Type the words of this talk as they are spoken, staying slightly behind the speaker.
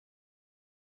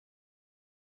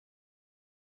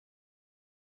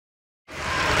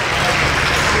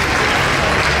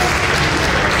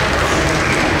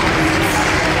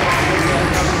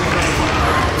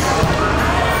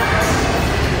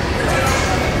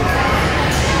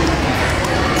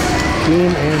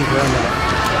Team Andromeda.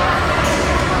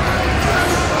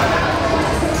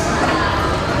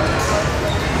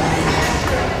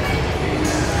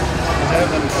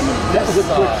 That was a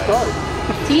quick start.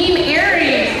 Team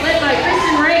Aries, led by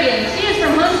Kristen Reagan. She is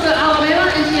from Huntsville,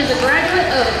 Alabama, and she is a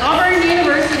graduate of Auburn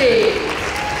University.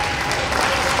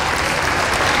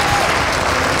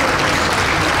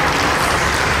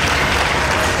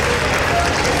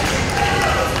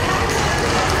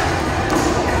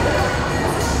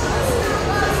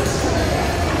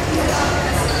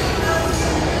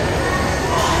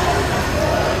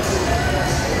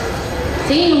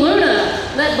 Team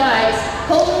Luna, led by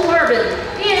Colton Harbin.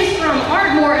 He is from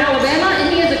Ardmore, Alabama,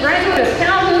 and he is a graduate of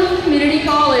Calhoun Community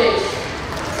College.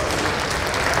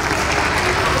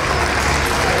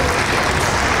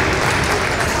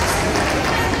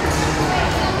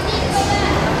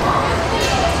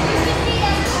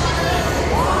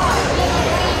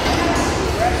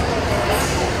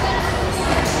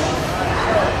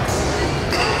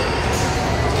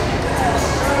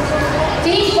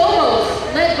 Team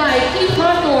Phobos, led by Keith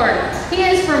Hawthorne. He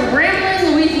is from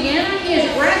Grambling, Louisiana. He is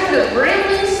a graduate of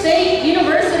Grambling State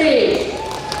University.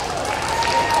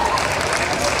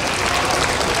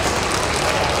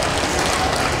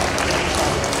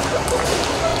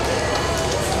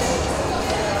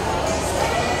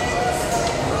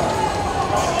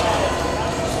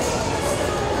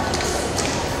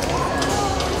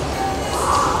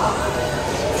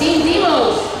 Team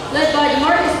Demos, led by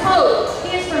DeMarcus Pope.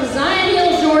 He is from Zion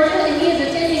Hill, Georgia, and he is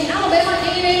attending Alabama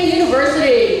A&M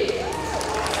University.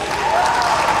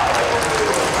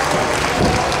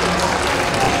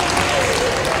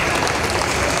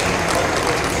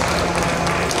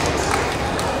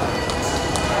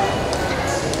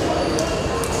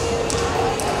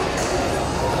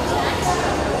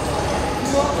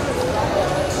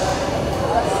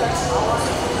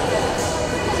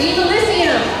 Team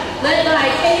Elysium, led by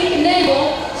Katie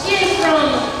Knable. She is from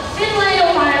Findlay,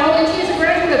 Ohio, and she is a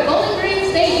graduate of Bowling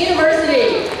Green State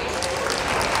University.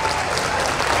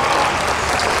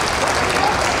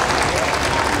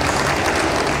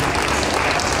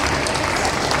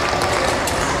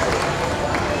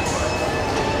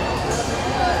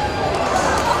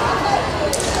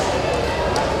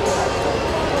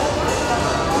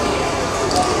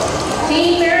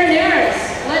 Team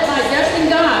Marineris, led by Justin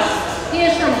Goss. He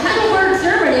is from Heidelberg,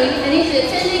 Germany, and he's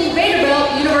attending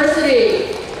Vanderbilt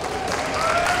University.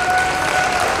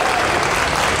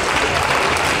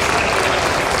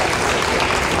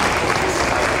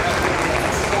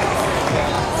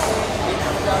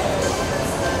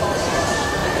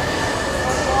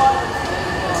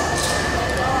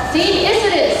 Team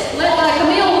Isidus, led by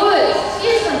Camille Woods. She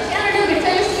is from Chattanooga,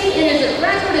 Tennessee, and is a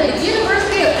graduate of the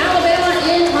University of Alabama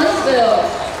in Huntsville.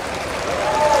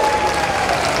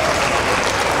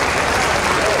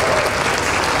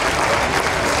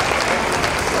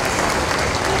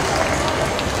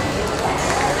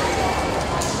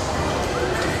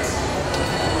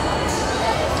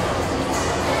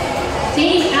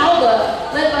 Team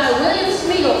Alba, led by William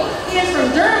Smeagol. He is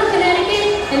from Durham,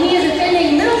 Connecticut, and he is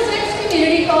attending Middlesex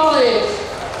Community College.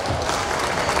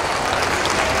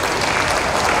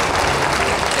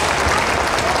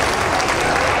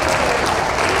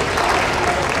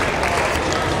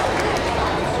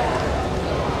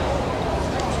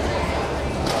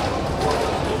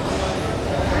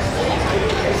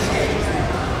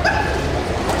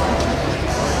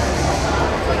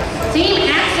 Team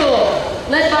Axel,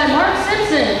 led by Mark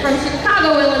Simpson from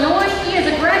Chicago, Illinois. He is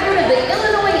a graduate of the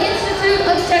Illinois Institute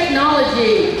of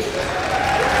Technology.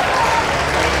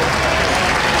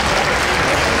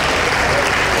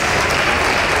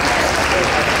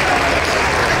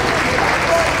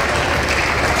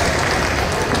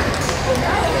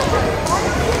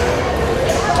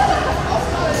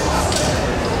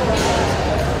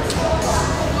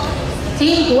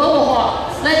 Team Global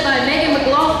Hawk, led by Megan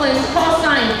McLaughlin, call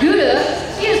sign Gouda.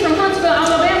 She is from Huntsville,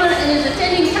 Alabama, and is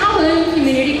attending Calhoun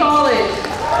Community College.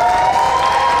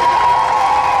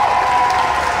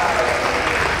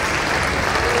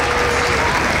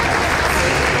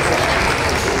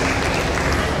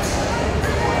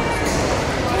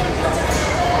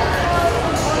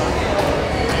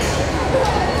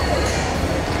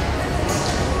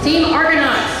 Team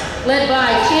Argonauts, led by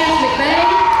Chance McVeigh,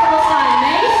 call sign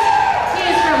Mace. He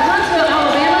is from Huntsville,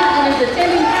 Alabama, and is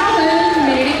attending Calhoun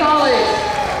Community College.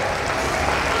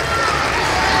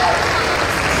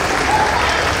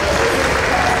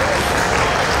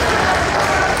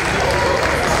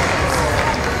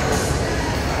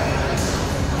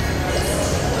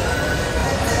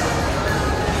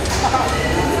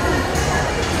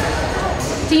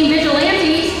 Team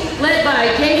Vigilantes, led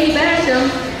by Katie Bass.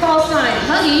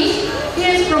 Southeast. He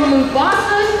is from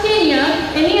Mombasa, Kenya,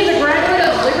 and he is a graduate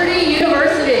of Liberty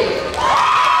University.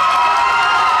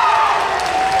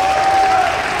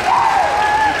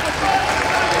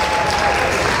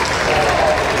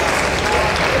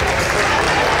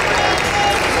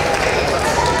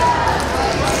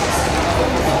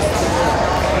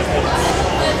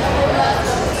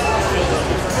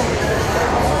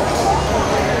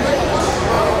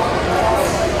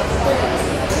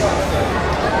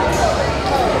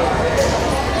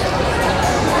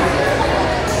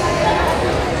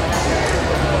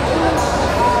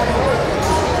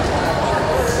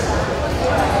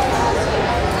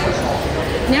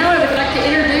 Now I would like to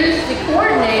introduce the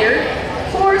coordinator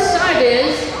for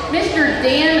SCIVIS, Mr.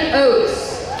 Dan Oates.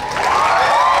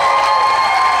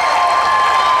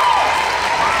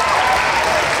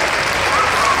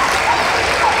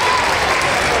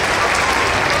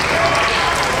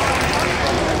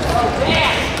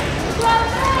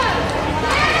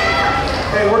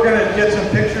 Okay, we're going to get some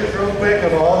pictures real quick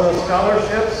of all the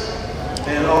scholarships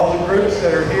and all the groups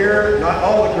that are here. Not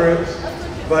all the groups,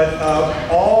 but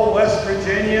all West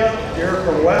Virginia. If you're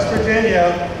from West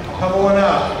Virginia, come on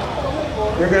up.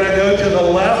 You're going to go to the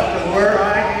left of where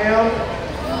I am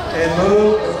and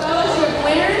move. Scholarship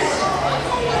winners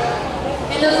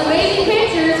and those amazing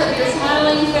pictures of your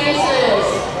smiling faces.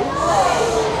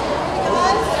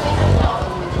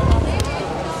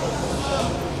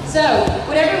 So,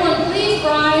 would everyone please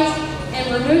rise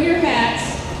and remove your hats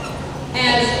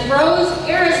as Rose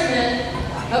Arisman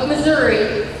of Missouri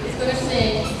is going to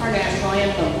sing our national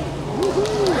anthem.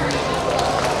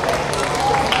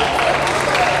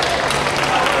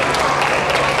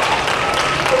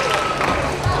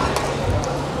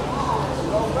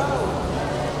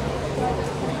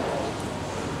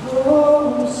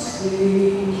 Oh,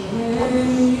 say, can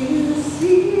you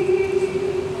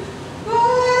see by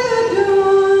the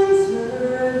dawn's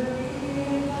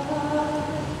early light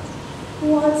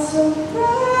what so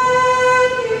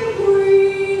brightly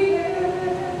breathed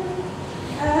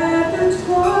at the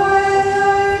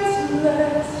twilight's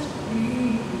last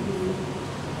beam,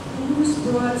 whose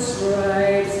broad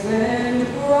stripes and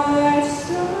bright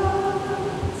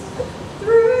stars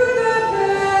through the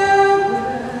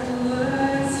perilous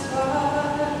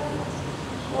fight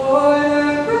o'er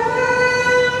the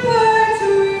ramparts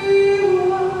we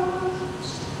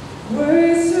watched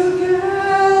were so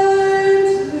gallantly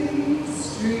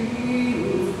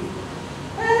streaming,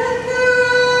 and the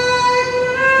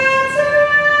rifles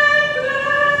red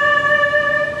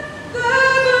glare, the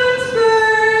guns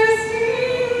bursting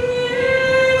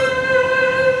in,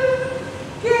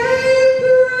 gave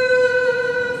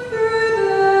proof through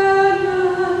the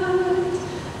night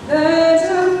that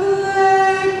a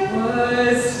flag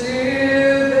was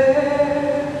still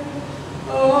there.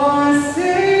 Oh,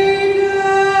 say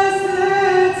does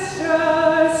that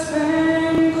star-spangled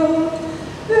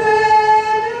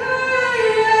banner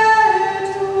yet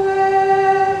wave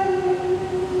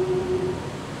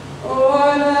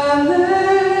o'er the land of the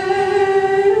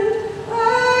free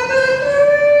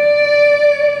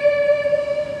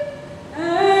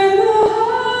and the home of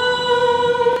the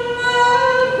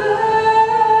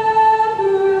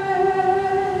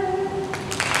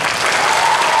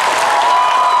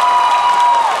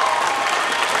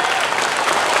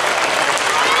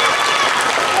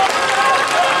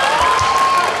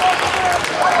brave?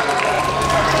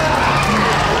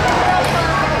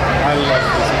 I love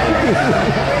this.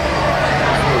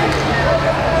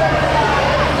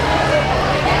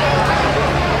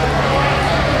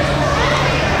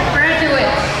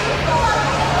 Graduates,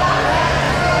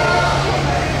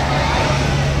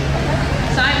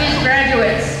 SCIVIS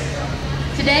graduates,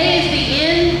 today is the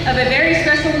end of a very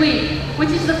special week, which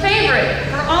is the favorite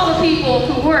for all the people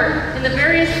who work in the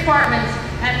various departments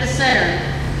at the center.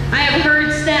 I have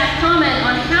heard staff comment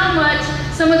on how much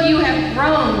some of you have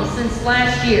grown since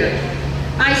last year.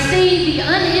 I see the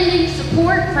unending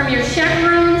support from your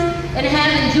chaperones and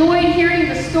have enjoyed hearing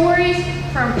the stories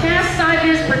from past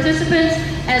SCIVIS participants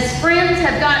as friends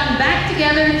have gotten back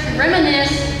together to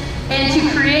reminisce and to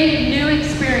create new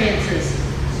experiences.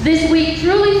 This week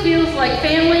truly feels like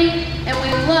family, and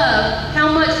we love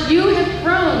how much you have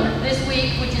grown this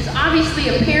week, which is obviously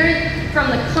apparent from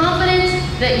the confidence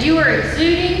that you are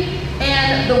exuding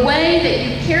and the way that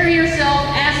you carry yourself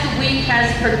as the week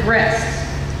has progressed.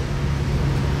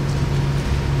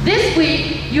 This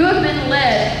week, you have been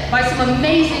led by some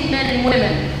amazing men and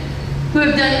women who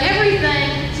have done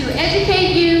everything to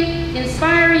educate you,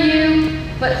 inspire you,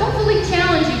 but hopefully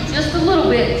challenge you just a little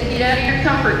bit to get out of your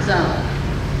comfort zone.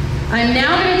 I'm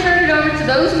now going to turn it over to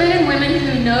those men and women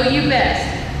who know you best,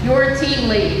 your team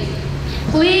leads.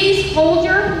 Please hold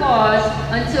your applause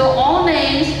until all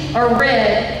names are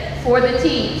read for the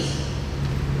teams.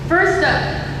 First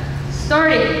up,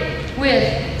 starting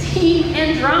with Team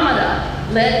Andromeda,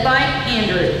 led by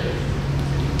Andrew.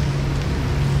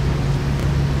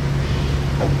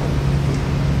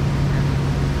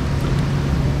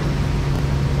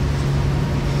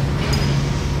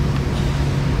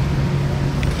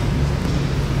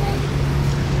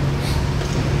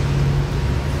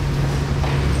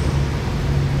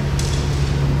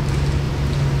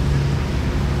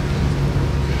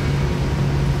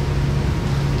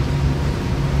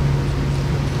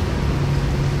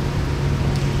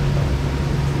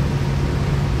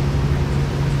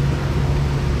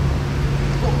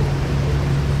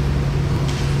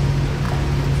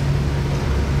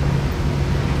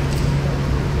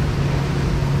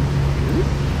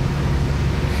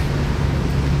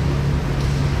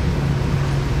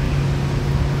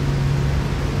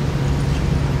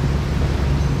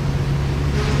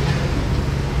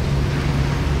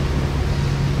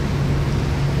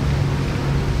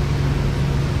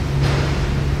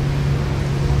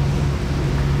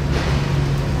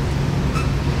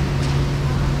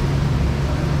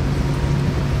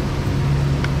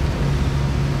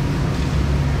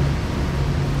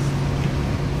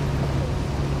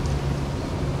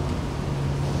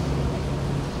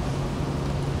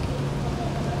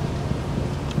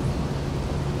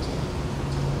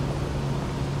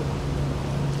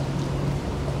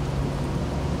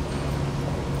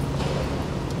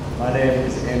 My name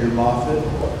is Andrew Moffitt,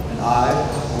 and I,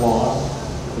 along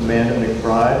with Amanda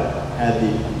McBride, had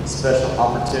the special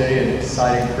opportunity and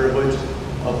exciting privilege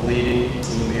of leading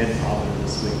Team Andromeda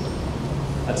this week.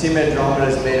 Now, Team Andromeda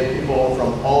is made of people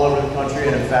from all over the country,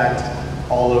 and in fact,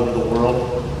 all over the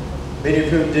world, many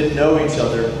of whom didn't know each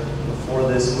other before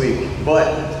this week. But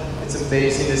it's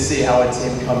amazing to see how a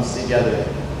team comes together.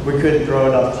 We couldn't throw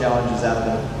enough challenges at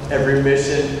them. Every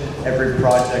mission, every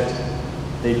project,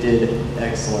 they did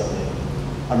excellently.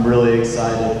 I'm really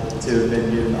excited to have been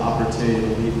given the opportunity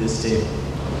to lead this team.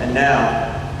 And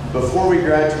now, before we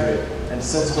graduate, and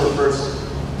since we're first,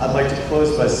 I'd like to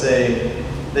close by saying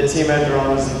that Team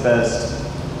Andromeda is the best,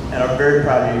 and I'm very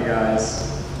proud of you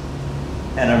guys,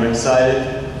 and I'm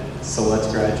excited, so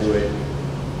let's graduate.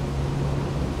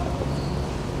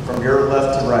 From your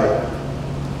left to right.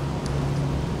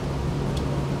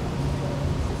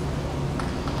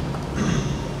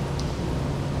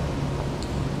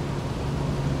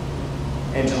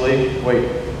 Angelique Wait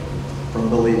from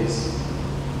Belize.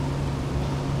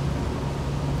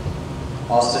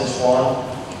 Austin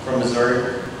Schwan from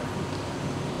Missouri.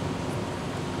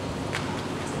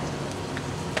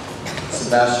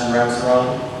 Sebastian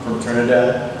Ramsaron from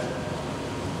Trinidad.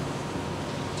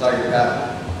 Tiger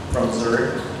Pat from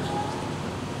Missouri.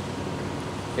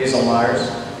 Hazel Myers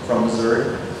from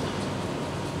Missouri.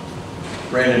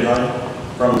 Brandon Hunt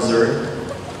from Missouri.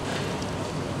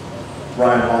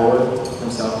 Ryan Hallwood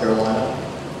from South Carolina.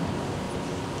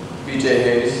 BJ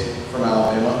Hayes from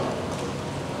Alabama.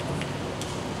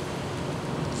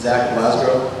 Zach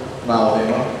Glasgow from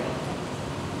Alabama.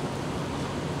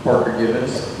 Parker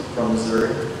Gibbons from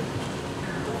Missouri.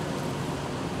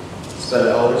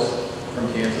 Spetta Elders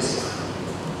from Kansas.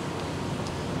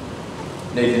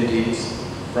 Nathan Deeds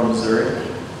from Missouri.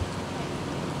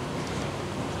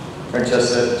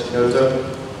 Francesca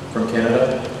Chikoto from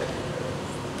Canada.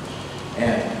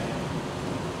 And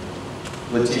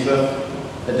Latifa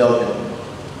Adelkin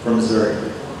from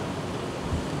Missouri.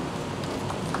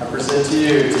 I present to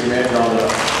you Team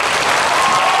Andromeda.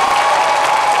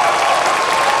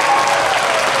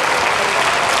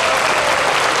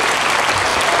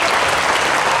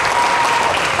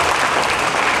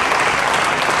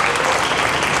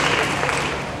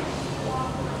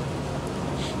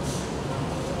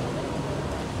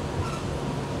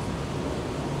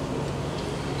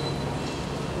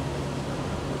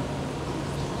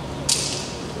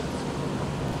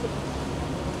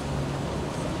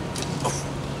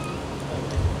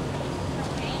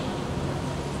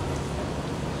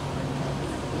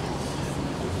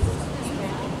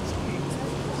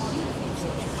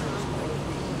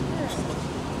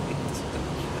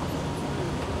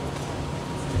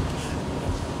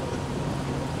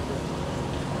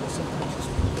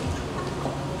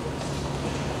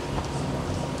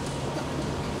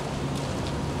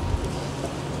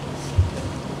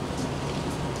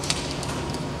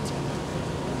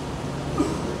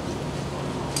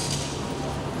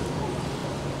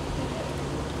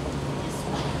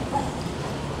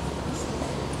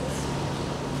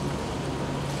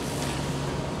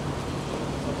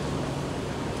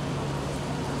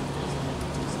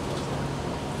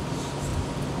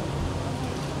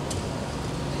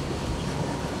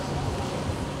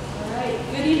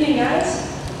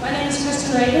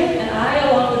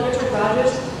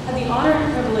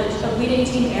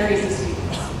 Team Aries this week.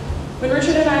 When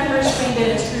Richard and I first trained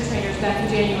in as crew trainers back in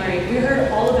January, we heard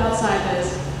all about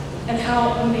SCIVIS and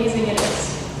how amazing it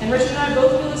is. And Richard and I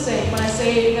both feel the same when I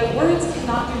say that words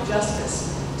cannot do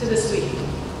justice to this week,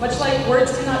 much like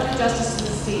words cannot do justice to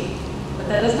this team. But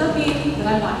that does not mean that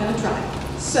I'm not going to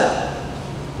try. So,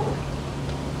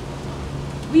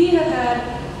 we have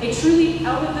had a truly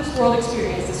out-of-this-world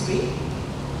experience this week.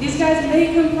 These guys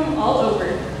may come from all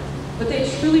over, but they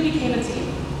truly became a team.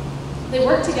 They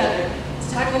worked together to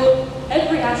tackle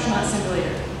every astronaut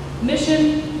simulator,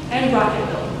 mission, and rocket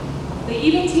build. They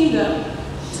even teamed up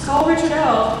to call Richard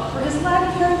out for his lack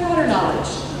of Harry Potter knowledge.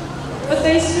 But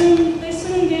they soon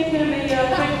gave him a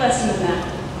quick lesson in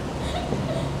that.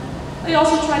 They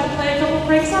also tried to play a couple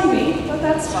pranks on me, but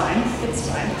that's fine, it's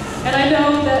fine. And I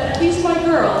know that at least my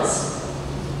girls,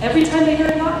 every time they hear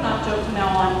a knock-knock joke from now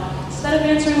on, instead of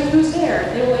answering with who's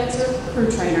there, they will answer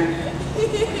crew trainer.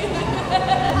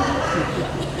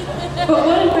 But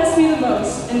what impressed me the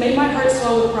most and made my heart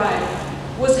swell with pride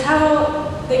was how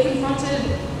they confronted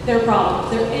their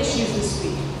problems, their issues this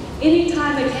week.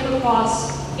 Anytime they came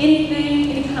across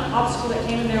anything, any kind of obstacle that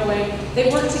came in their way, they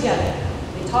worked together.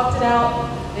 They talked it out,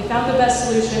 they found the best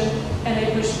solution, and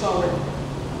they pushed forward.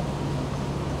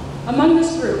 Among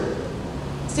this group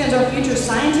stands our future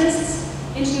scientists,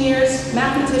 engineers,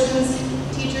 mathematicians,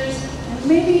 teachers, and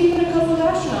maybe even a couple of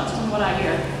astronauts from what I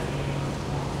hear.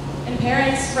 And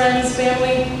parents, friends,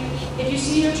 family, if you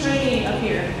see your trainee up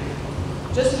here,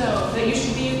 just know that you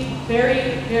should be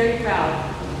very, very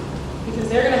proud because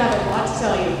they're going to have a lot to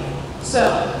tell you. So,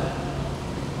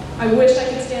 I wish I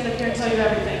could stand up here and tell you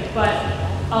everything, but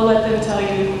I'll let them tell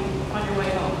you on your way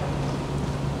home.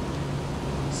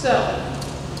 So,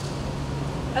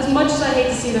 as much as I hate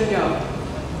to see them go,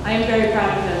 I am very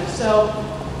proud of them. So,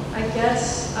 I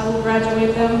guess I will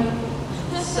graduate them.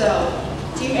 So,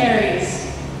 Team Aries,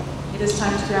 it is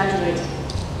time to graduate.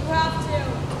 You have to.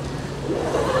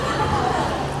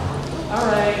 All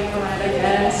right, I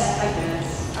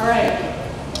guess. All right.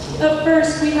 Up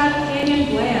first, we have Canyon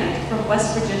Bland from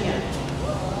West Virginia.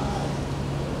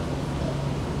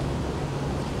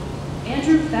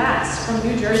 Andrew Fass from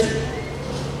New Jersey.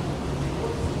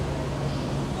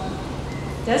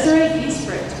 Desiree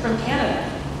Giesbrecht from Canada.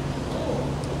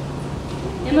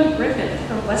 Emma Griffith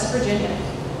from West Virginia.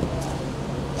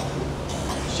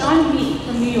 Sean Meek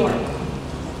from New York.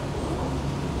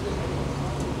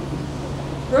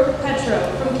 Brooke Petro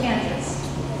from Kansas.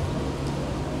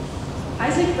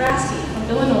 Isaac Rasky from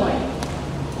Illinois.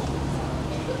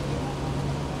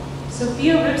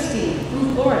 Sophia Ripstein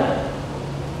from Florida.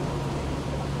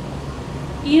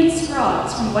 Ian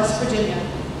Scroggs from West Virginia.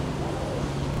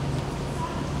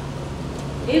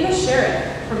 Ava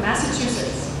Sherrick from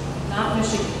Massachusetts, not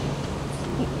Michigan.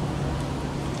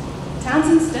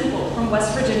 Townsend Stemple from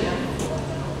West Virginia.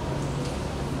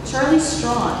 Charlie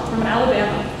Strawn from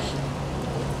Alabama.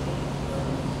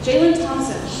 Jalen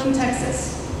Thompson from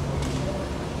Texas.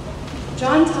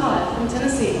 John Todd from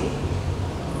Tennessee.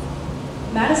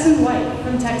 Madison White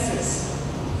from Texas.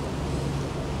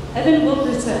 Evan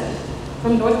Wilkerson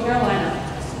from North Carolina.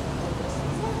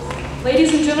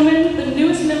 Ladies and gentlemen, the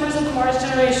newest members of the Mars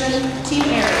generation, Team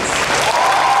Aries.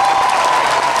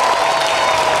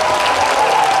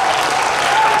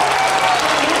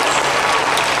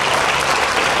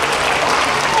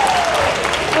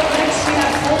 Up next, we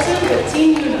have Fulton with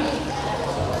Team Luna.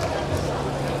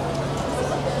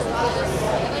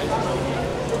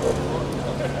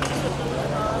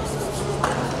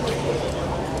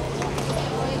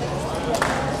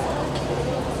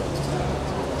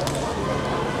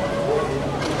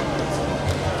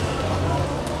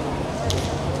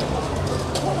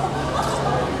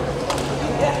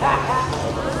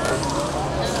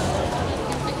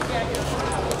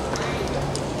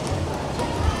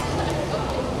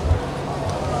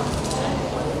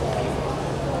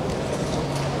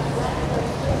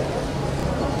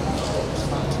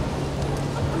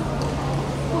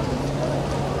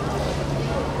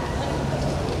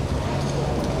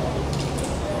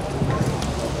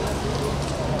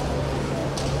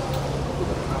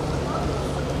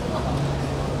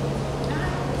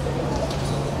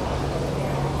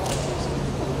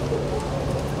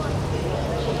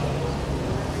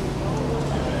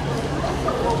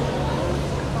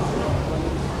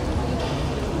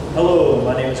 Hello,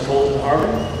 my name is Colton Harmon.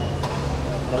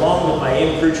 Along with my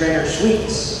AIM crew trainer,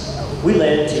 Sweets, we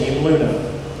led Team Luna.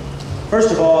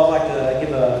 First of all, I'd like to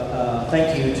give a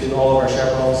thank you to all of our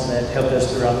chaperones that helped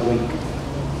us throughout the week.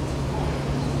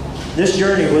 This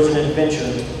journey was an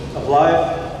adventure of life,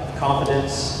 of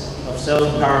confidence, of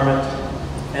self-empowerment,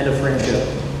 and of friendship.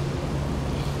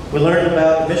 We learned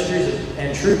about the mysteries of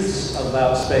and truths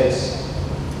about space.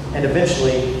 And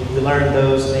eventually, we learned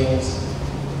those things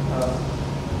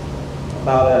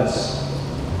about us.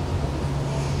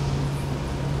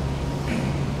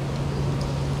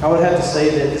 I would have to say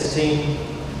that this team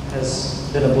has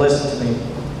been a blessing to me.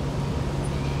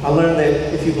 I learned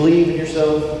that if you believe in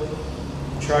yourself,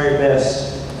 try your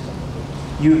best,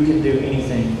 you can do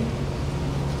anything.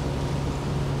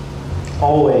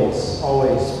 Always,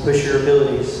 always push your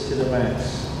abilities to the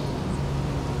max.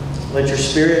 Let your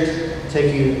spirit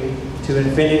take you to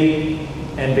infinity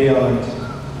and beyond.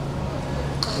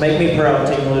 Make me proud,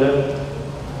 Team Ludo.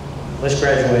 Let's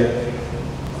graduate.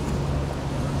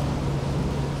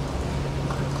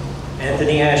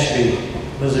 Anthony Ashby,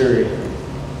 Missouri.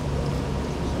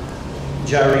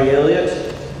 Jairi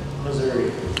Elliott,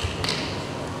 Missouri.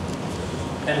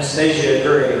 Anastasia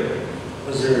Gray,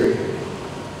 Missouri.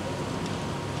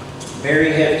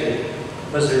 Mary Hefty,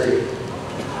 Missouri.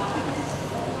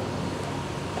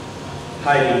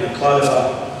 Heidi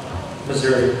Cladova,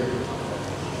 Missouri.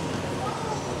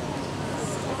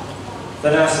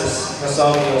 Thanasis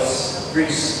Nasalios,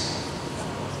 Greece.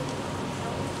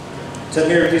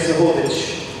 Tamir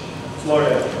Kisahovic,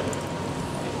 Florida.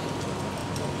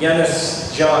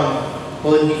 Yanis John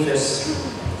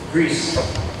Polonifis, Greece.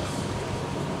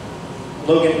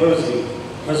 Logan Posey,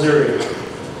 Missouri.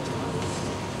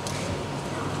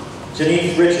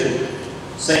 Janine Richard,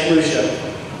 St. Lucia.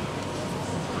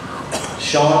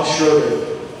 Sean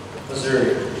Schroeder,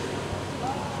 Missouri.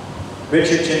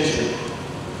 Richard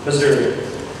Chincher, Missouri.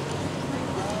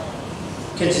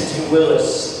 Kensington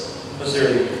Willis,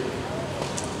 Missouri.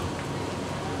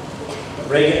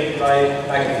 Reagan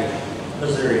McAfee,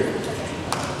 Missouri.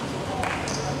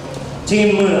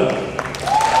 Team Luna.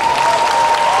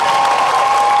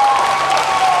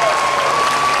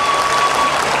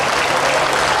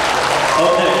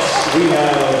 Up next, we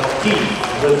have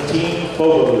Keith with Team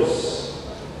Phobos.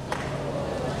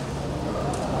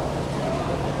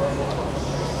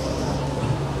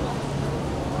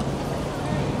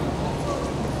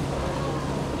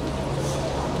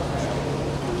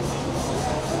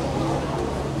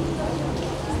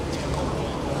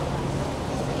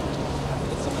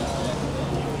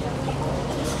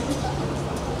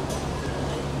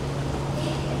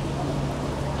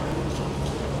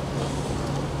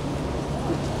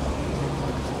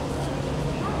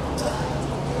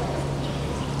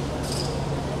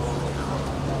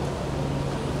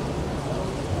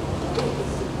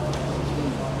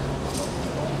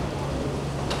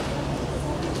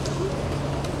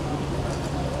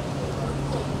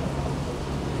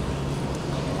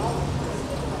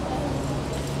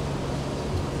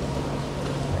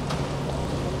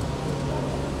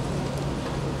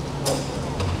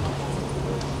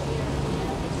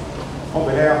 On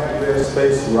behalf of the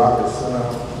Space Rocket Center,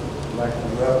 I'd like to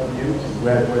welcome you to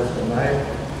graduation tonight.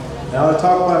 Now let's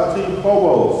talk about Team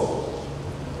Phobos.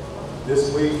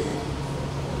 This week,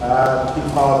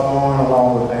 Keith Hawthorne,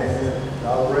 along with Amy,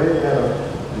 already had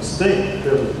a distinct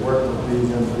privilege working with these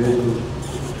individuals,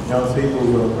 young people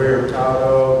who are very proud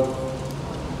of.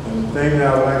 And the thing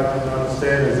that I'd like them to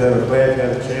understand is that I'm glad you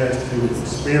had a chance to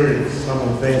experience some of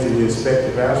the things that we expect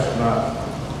of astronauts.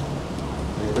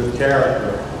 A good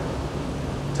character,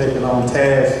 taking on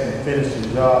tasks and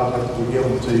finishing jobs like we give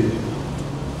them to you.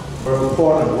 Very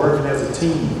important, working as a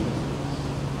team.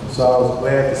 And so I was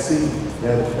glad to see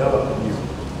that develop in you.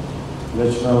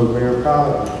 Let you know we're very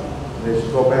proud of you. Let you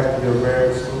go back to your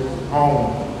various schools at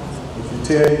home. If you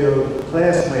tell your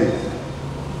classmates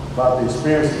about the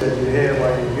experiences that you had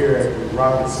while you're here at the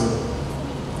Rocket Center.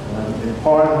 And in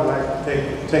part, I'd like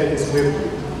to take this with you.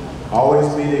 Always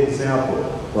be the example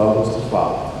for others to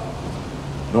follow.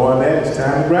 Knowing that, it's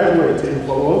time to graduate, Team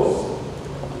Phobos.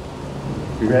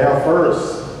 We have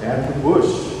first, Andrew Bush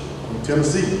from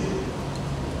Tennessee.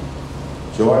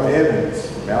 Jordan Evans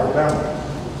from Alabama.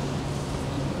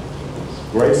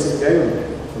 Grayson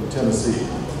Galen from Tennessee.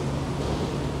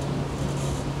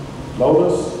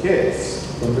 Lotus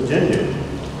Getz from Virginia.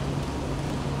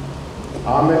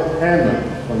 Ahmed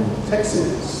Hammond from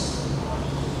Texas.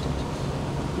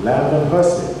 Landon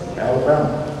Hussey,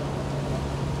 Alabama.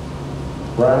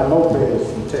 Brian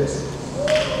Lopez from Texas.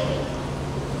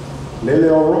 Lily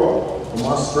O'Rourke from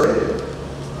Australia.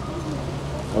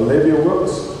 Olivia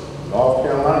Wilson, North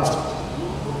Carolina.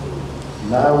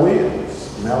 Nia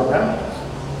Williams from Alabama.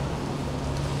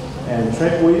 And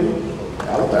Trent Williams from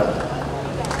Alabama.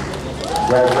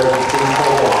 Congratulations, Team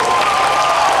Phobos.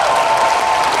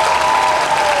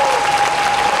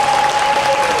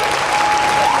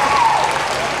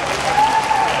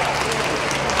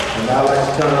 And now I'd like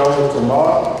to turn it over to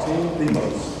Mark, Team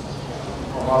Demos.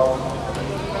 Mark.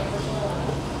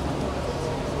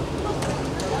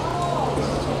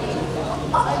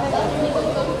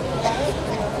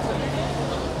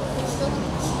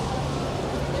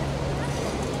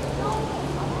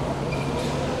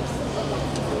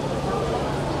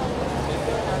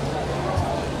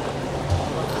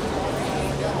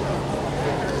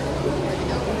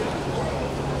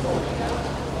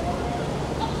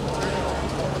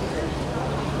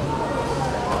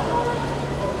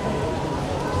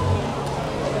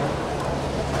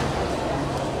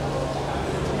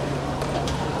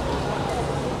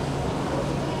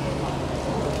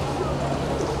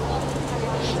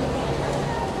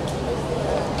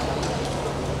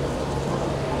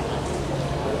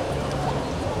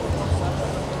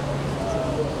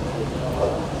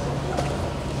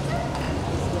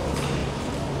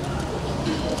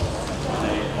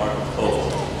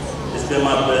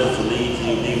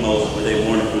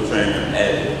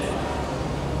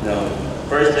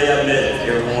 day I met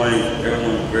everyone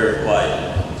was very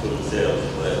quiet to themselves,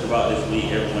 but throughout this week,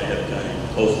 everyone has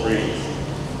become close friends.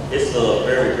 It's a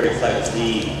very great sight to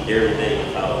see every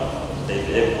day how they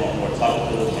become more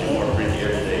talkative and more friendly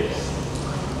every day.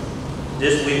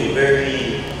 This week was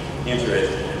very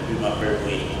interesting. It was my first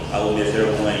week. I will miss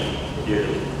everyone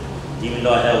dearly. Even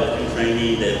though I have a few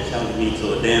trainees that challenged me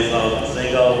to a dance off and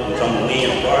sing off, which I'm gonna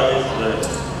win regardless,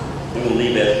 but we're gonna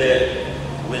leave it at that.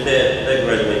 With that, let's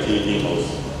graduate Team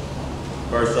Demos.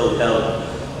 First up, we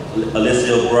have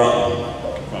Alicia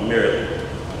Broughton from Maryland.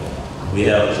 We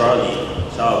have Charlie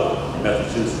Childwood from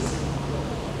Massachusetts.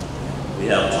 We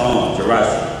have Tom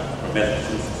Gerasi from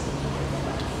Massachusetts.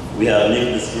 We have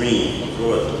Nicholas Green from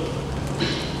Georgia.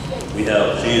 We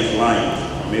have Chance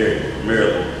Lyons from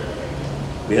Maryland.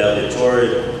 We have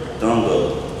Victoria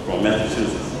Dungo from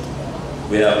Massachusetts.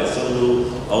 We have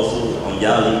Asulu Osu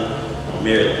Onyali from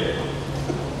Maryland.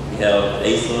 We have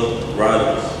Asa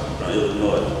Rogers from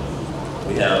Illinois.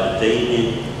 We have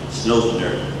Jaden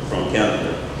Schnozner from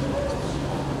Canada.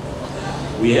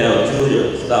 We have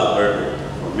Julia Stockberger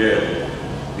from Maryland.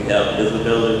 We have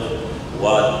Isabella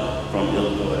Watt from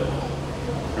Illinois.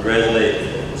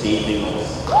 Congratulations, Team Demos.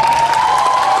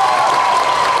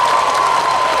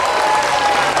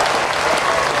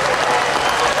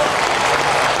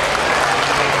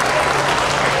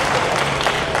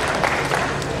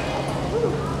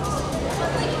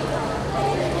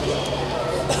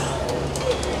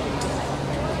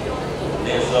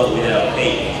 Next up, we have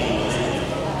Kate.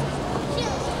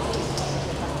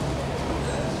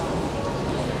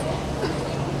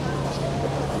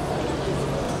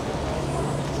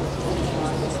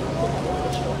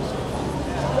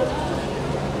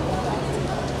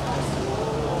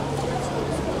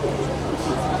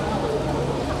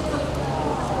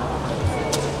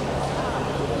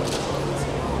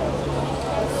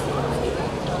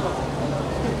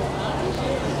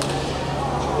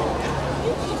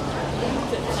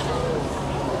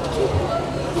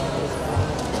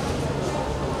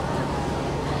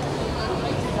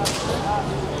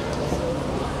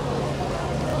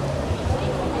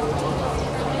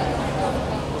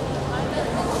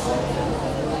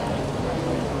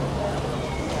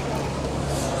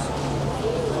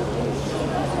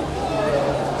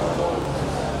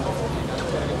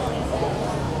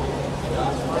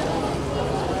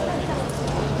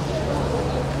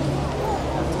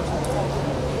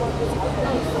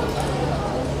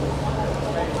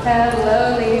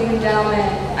 Hello, ladies and gentlemen.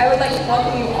 I would like to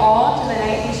welcome you all to the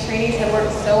night these trainees have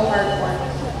worked so hard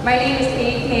for. My name is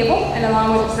Kate Cable, and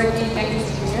along with Ricky Jenkins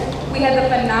Jr., we had the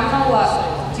phenomenal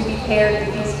luck to be paired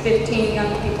with these 15 young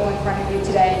people in front of you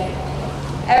today.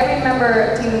 Every member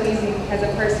of Team Elysium has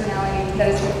a personality that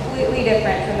is completely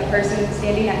different from the person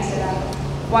standing next to them.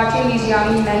 Watching these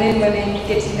young men and women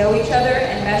get to know each other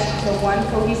and mesh into one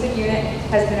cohesive unit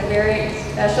has been a very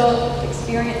special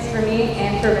experience for me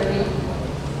and for Ricky.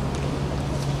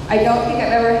 I don't think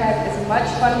I've ever had as much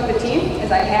fun with the team as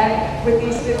I had with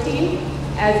these 15,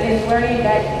 as in learning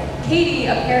that Katie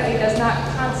apparently does not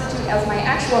constitute as my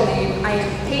actual name. I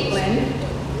am Caitlin,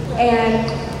 and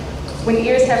when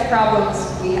ears have problems,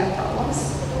 we have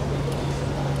problems.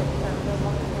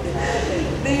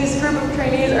 These group of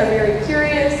trainees are very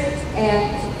curious,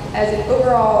 and as an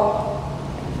overall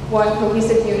one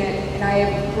cohesive unit, and I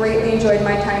have greatly enjoyed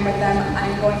my time with them.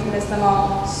 I'm going to miss them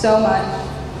all so much.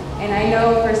 And I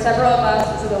know for several of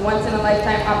us, this is a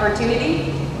once-in-a-lifetime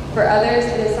opportunity. For others,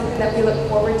 it is something that we look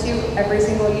forward to every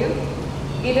single year.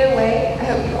 Either way, I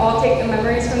hope you all take the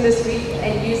memories from this week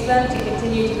and use them to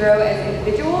continue to grow as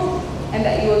individuals, and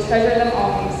that you will treasure them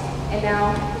always. And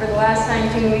now, for the last time,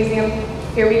 Team Elysium,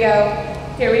 here we go.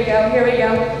 Here we go, here we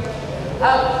go.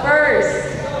 Up first,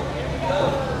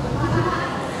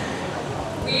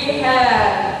 we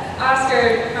have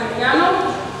Oscar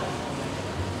Cantillano,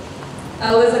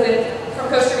 Elizabeth from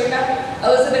Costa Rica,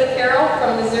 Elizabeth Carroll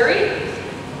from Missouri,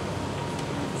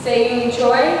 Saying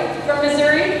Choi from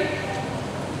Missouri,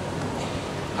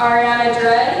 Ariana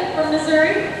Dredd from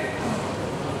Missouri,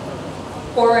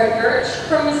 Cora Gertsch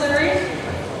from Missouri,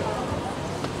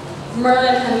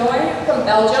 Merlin Hanoi from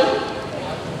Belgium,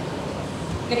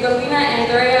 Nicolina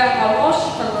Andrea Halbosch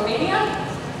from Romania,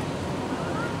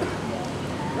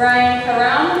 Ryan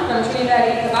Karam from Trinidad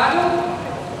and Tobago,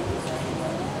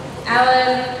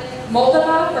 Alan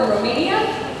Moldova from Romania,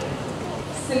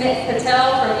 Sumit Patel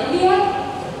from India,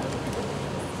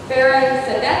 Farah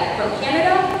Sadek from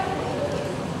Canada,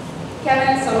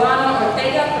 Kevin Solano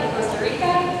Ortega from Costa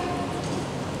Rica,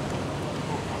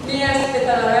 Mia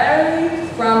Spitaleri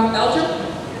from Belgium,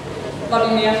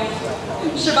 love you Mia,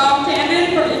 Shabam Tandon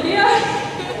from India,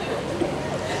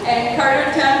 and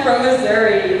Cartertown from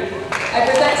Missouri. I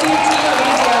present to you Team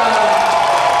Louisiana.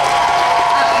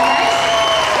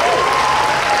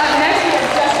 Up next we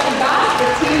have Justin Goss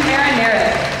with Team Marinara.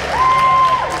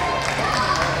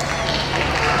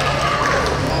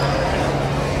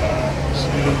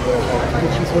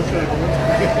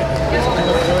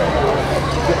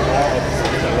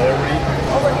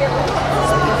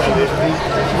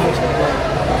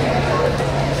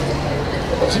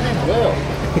 She did well.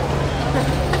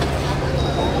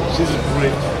 She's a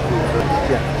great recruiter.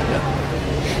 Yeah.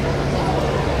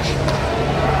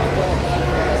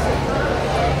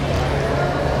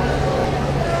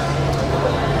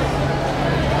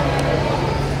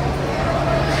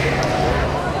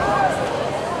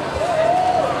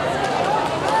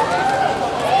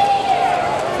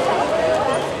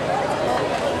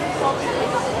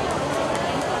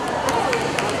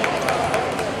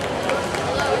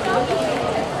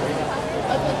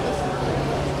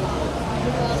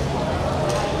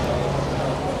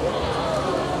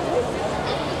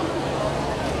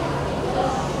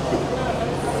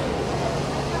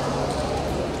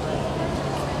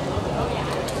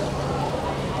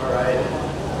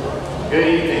 Good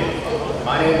evening.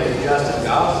 My name is Justin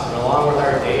Goss, and along with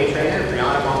our day trainer,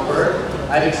 Brianna Montfort,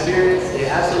 I've experienced the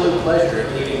absolute pleasure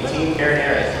of leading Team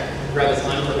Marinara throughout this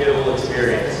unforgettable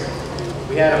experience.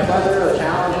 We had a plethora of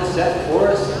challenges set before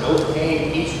us and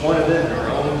overcame each one of them in our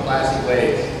own classy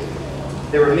ways.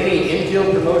 There were many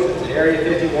infield promotions at Area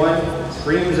 51,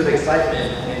 screams of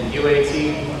excitement in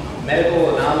UAT,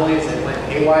 medical anomalies that went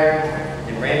haywire,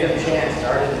 and random chants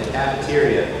started in the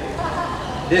cafeteria.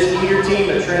 This eager team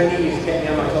of trainees kept me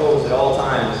on my toes at all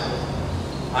times.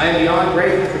 I am beyond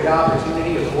grateful for the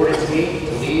opportunity afforded to me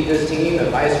to lead this team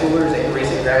of high schoolers and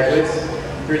recent graduates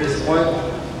through this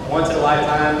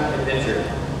once-in-a-lifetime adventure.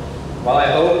 While I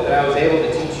hope that I was able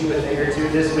to teach you a thing or two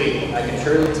this week, I can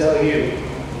surely tell you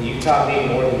that you taught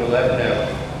me more than you'll ever know.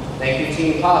 Thank you,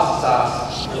 Team Pasta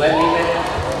Sauce, for letting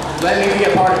me be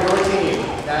a part of your team.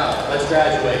 Now, let's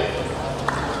graduate.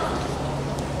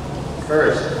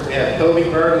 First, we have Kobe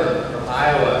Berglund from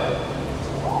Iowa,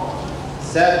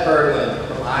 Seth Berglund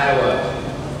from Iowa,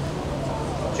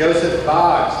 Joseph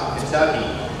Boggs from Kentucky,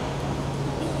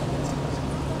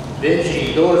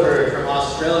 Benji Gilliford from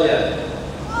Australia,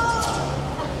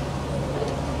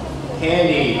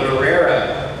 Candy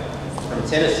Herrera from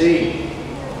Tennessee,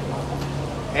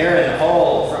 Aaron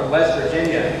Hall from West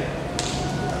Virginia,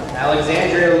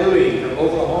 Alexandria Louie from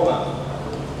Oklahoma,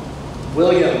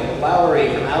 William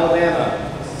Lowry from Alabama,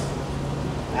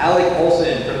 Alec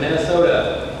Olson from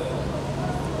Minnesota,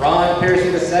 Ron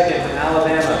Pearson II from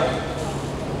Alabama,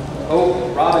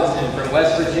 Hope Robinson from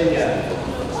West Virginia,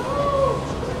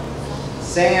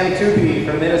 Sam Tupi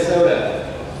from Minnesota,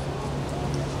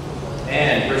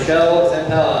 and Rochelle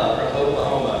Zampella from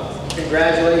Oklahoma.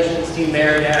 Congratulations, Team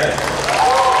Marinara.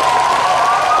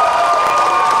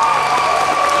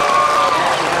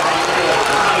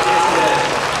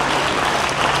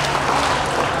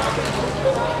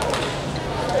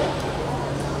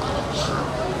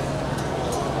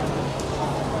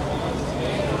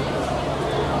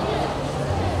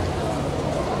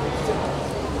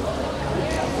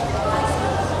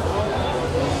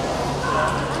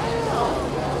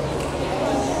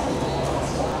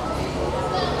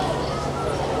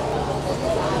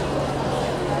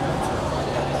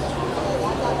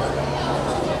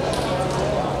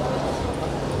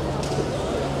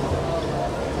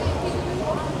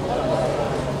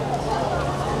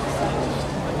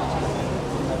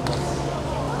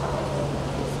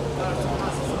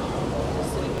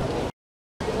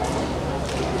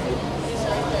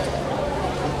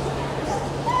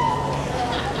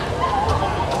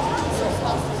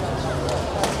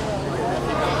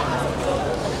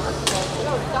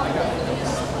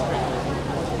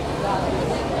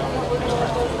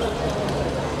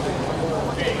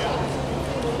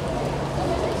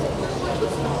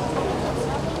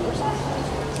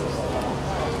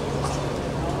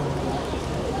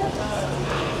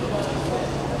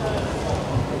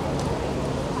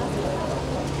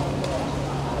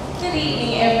 Good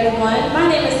evening, everyone. My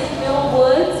name is Camille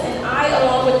Woods, and I,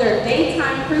 along with their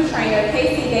daytime crew trainer,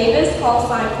 Casey Davis, call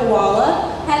sign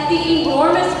Koala, had the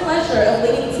enormous pleasure of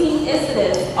leading Team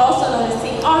Issidus, also known as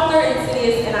Team Arthur,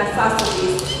 Insidious, and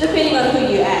Isosceles, depending on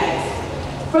who you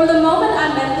ask. From the moment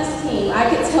I met this team, I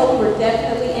could tell we were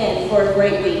definitely in for a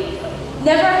great week.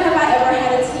 Never have I ever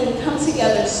had a team come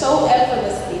together so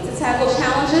effortlessly to tackle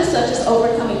challenges such as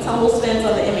overcoming tumble spins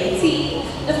on the MAT,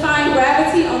 defying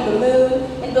gravity on the moon,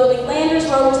 and building landers,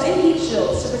 rovers, and heat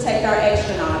shields to protect our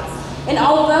astronauts. And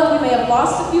although we may have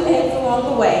lost a few heads along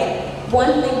the way,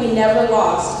 one thing we never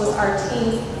lost was our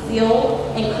team's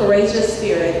zeal, and courageous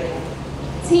spirit.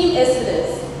 Team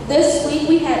SCIVIS. This week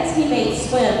we had teammates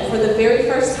swim for the very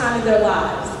first time in their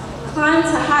lives, climb to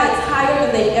heights higher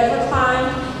than they've ever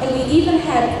climbed, and we even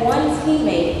had one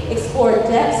teammate explore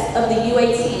depths of the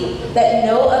UAT that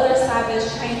no other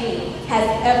SCIVIS trainee has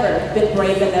ever been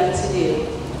brave enough to do.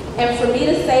 And for me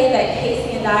to say that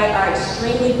Casey and I are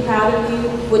extremely proud of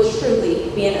you would truly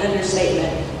be an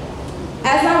understatement.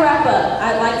 As I wrap up,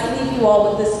 I'd like to leave you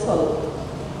all with this quote.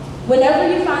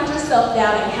 Whenever you find yourself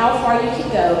doubting how far you can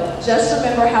go, just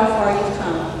remember how far you've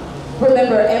come.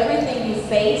 Remember everything you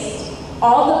faced,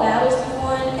 all the battles you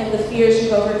won, and the fears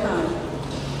you've overcome.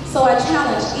 So I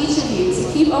challenge each of you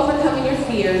to keep overcoming your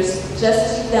fears just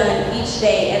as you've done each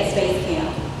day at Space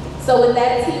Camp. So with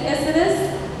that, Team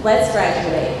SCIVIS, let's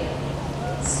graduate.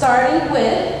 Starting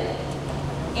with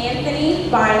Anthony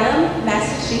Bynum,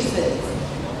 Massachusetts.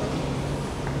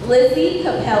 Lizzie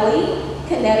Capelli,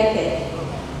 Connecticut.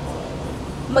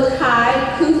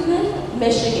 Makai Kuthman,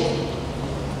 Michigan.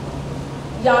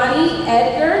 Yanni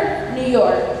Edgar, New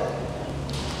York.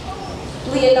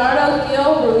 Leonardo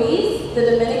Gil Ruiz, the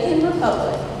Dominican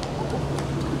Republic.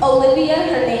 Olivia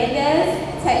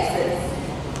Hernandez, Texas.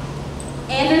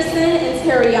 Anderson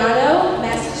Interiano,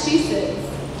 Massachusetts.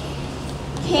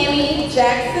 Cami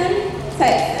Jackson,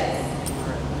 Texas.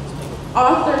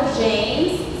 Arthur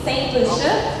James, St.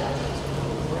 Lucia.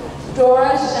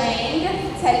 Dora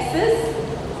Shang, Texas.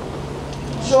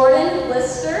 Jordan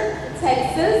Lister,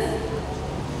 Texas.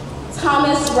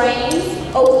 Thomas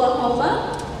Raines,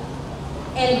 Oklahoma.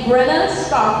 And Brenna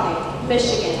Stocknick,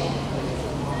 Michigan.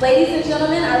 Ladies and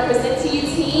gentlemen, I present to you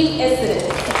Team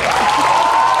SCIVIS.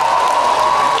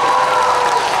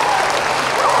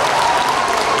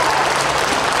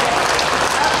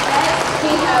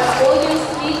 William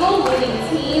Spiegel leading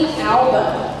Team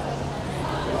Alba.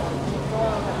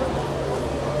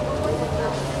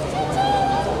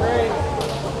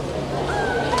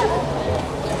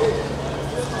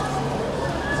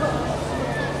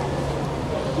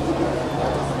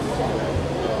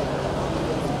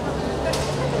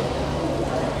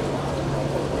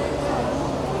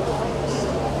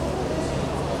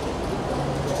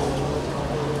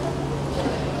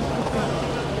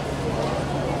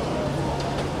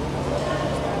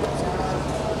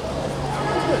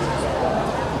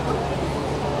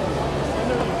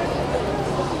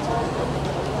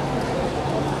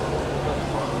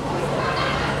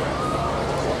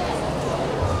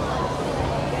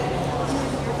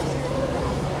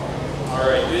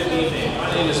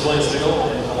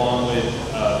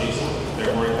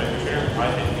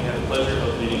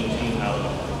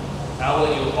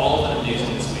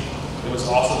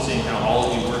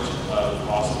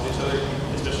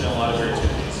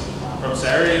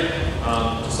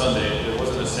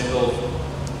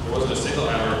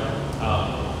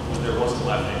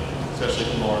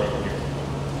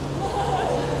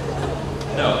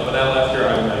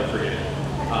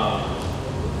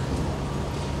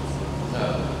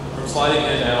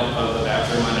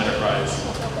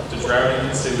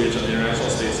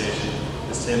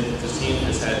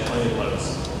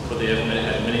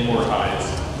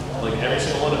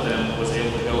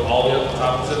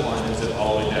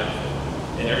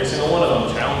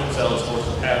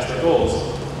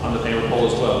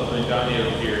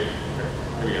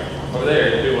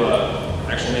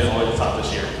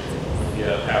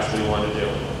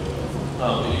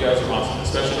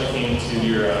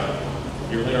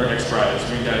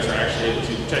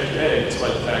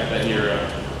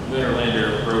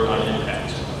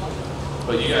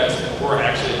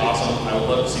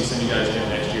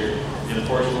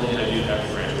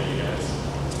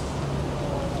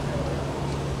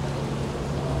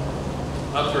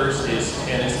 Up first is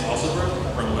Candace Alsabrook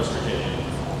from West Virginia.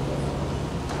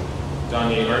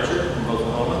 Donnie Archer from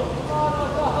Oklahoma.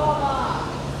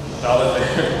 Dala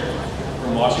Thayer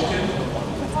from Washington.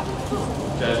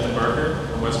 Jasmine Barker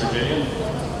from West Virginia.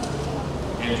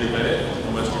 Andrew Bennett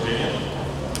from West Virginia.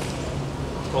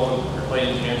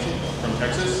 Clayton Cansey from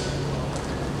Texas.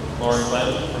 Lauren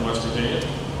Glenn from West Virginia.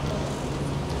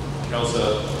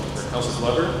 Kelsey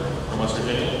Glover from West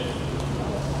Virginia.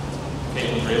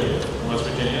 Caitlin Braley from West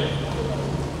Virginia.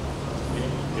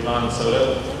 Yvonne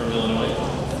Soda from Illinois.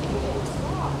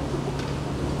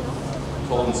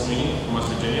 Colton Sweeney from West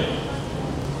Virginia.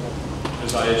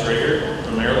 Josiah Traeger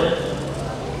from Maryland.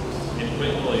 And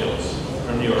Quentin Williams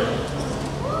from New York.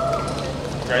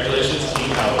 Congratulations, Team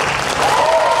Howard.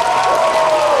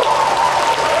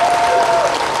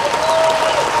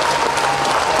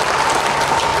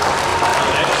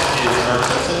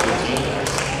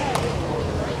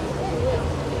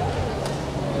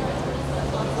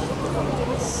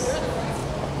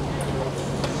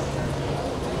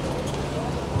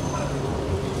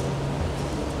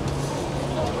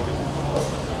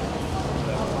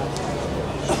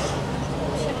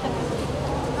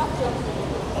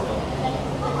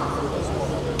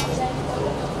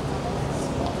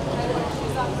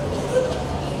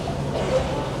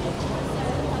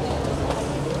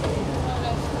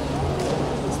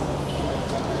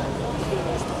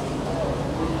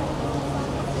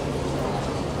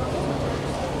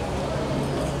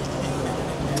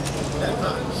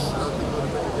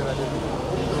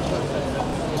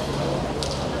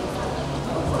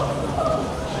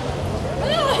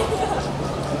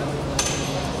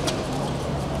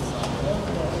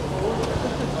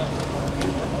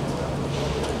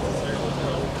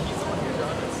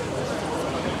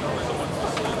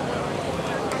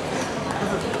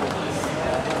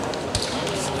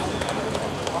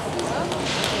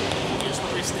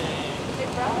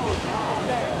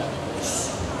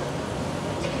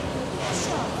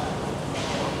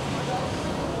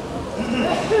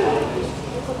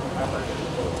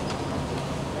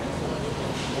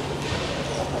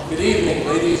 Good evening,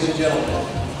 ladies and gentlemen.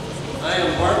 I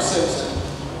am Mark Simpson,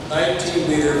 night team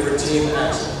leader for Team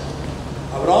Axel.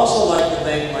 I would also like to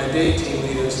thank my day team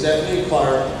leader, Stephanie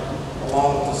Clark,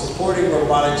 along with the supporting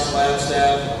robotics lab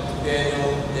staff,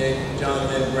 Daniel, Nick,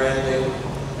 Jonathan, Bradley,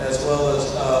 as well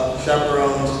as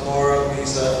chaperones, Laura,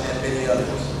 Lisa, and many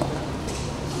others.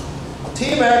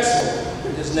 Team Axel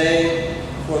is named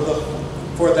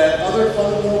for that other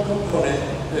fundamental component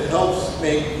that helps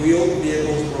make wheeled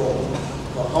vehicles roll,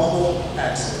 the humble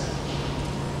axle.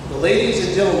 The ladies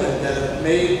and gentlemen that have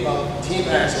made up Team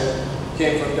Axel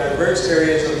came from diverse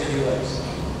areas of the U.S.,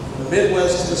 from the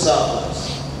Midwest to the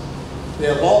Southwest. They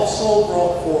have also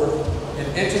brought forth an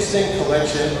interesting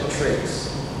collection of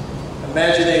traits.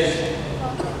 Imagination,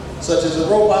 such as a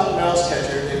robot mouse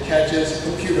catcher that catches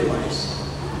computer mice.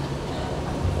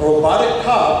 A robotic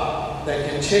cop that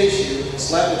can chase you and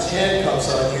slap its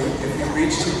handcuffs on you if you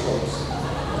reach too close.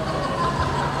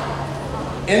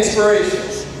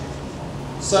 Inspiration,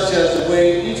 such as the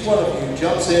way each one of you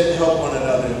jumps in to help one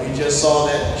another. We just saw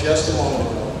that just a moment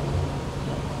ago.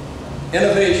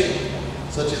 Innovation,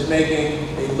 such as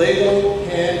making a Lego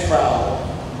hand trowel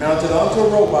mounted onto a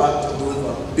robot to move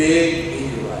a big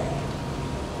meteorite.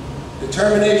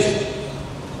 Determination.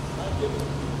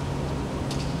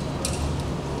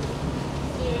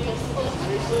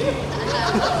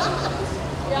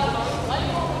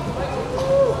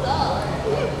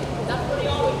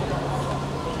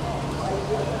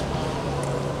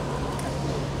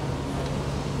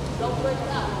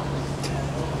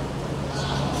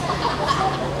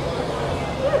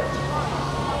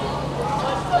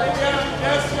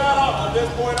 From this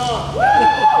point on.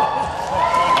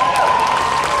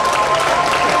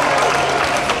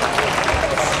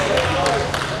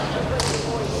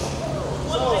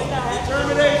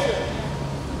 Determination.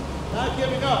 Not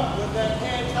giving up when that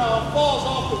hand towel falls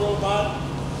off the robot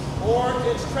or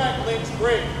its track links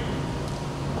break.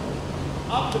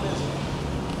 Optimism.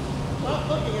 Not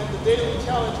looking at the daily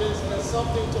challenges as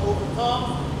something to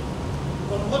overcome,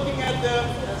 but looking at them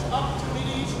as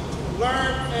opportunities to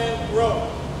learn and grow.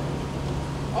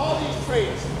 All these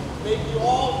traits make you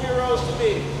all heroes to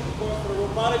me. Of course, for the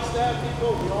robotic staff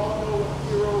people, we all know what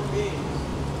hero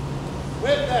means.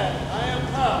 With that, I am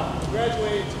proud to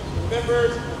graduate the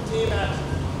members of Team Axel.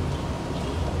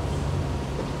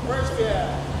 First we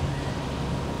have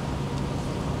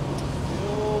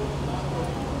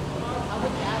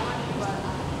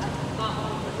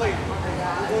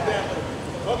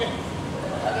Okay.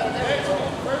 Next,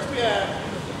 first we have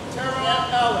Tara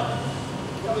Allen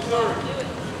from Missouri.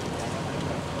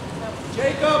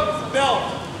 Jacob Belt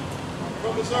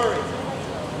from Missouri.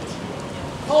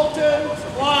 Colton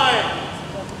Klein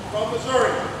from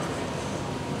Missouri.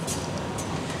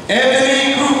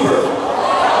 Anthony Cooper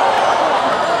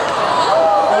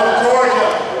from Georgia.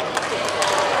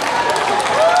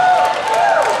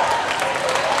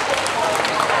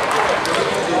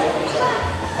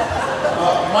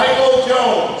 Michael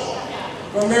Jones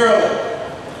from Maryland.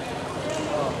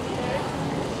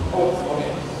 Oh,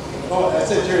 okay. Oh, I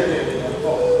said Jared David.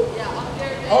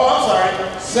 Oh, I'm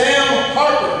sorry. Sam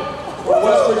Harper from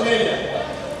West Virginia.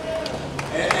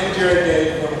 And Jared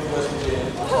David from West Virginia.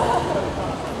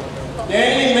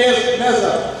 Danny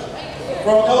Meza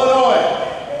from Illinois.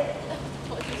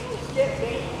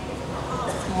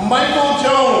 Michael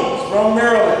Jones from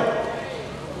Maryland.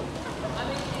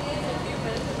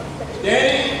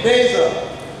 Danny Beza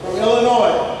from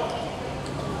Illinois.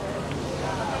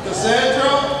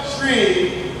 Cassandra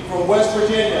Shreve from West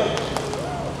Virginia.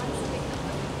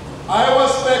 Iowa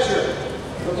Spetcher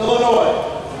from Illinois.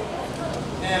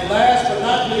 And last but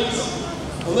not least,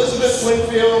 Elizabeth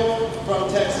Winfield from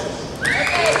Texas.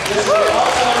 This is the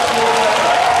outside school.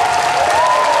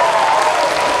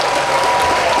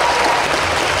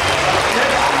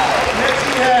 Next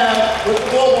we have, with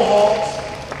Global Hawks,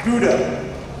 Gouda.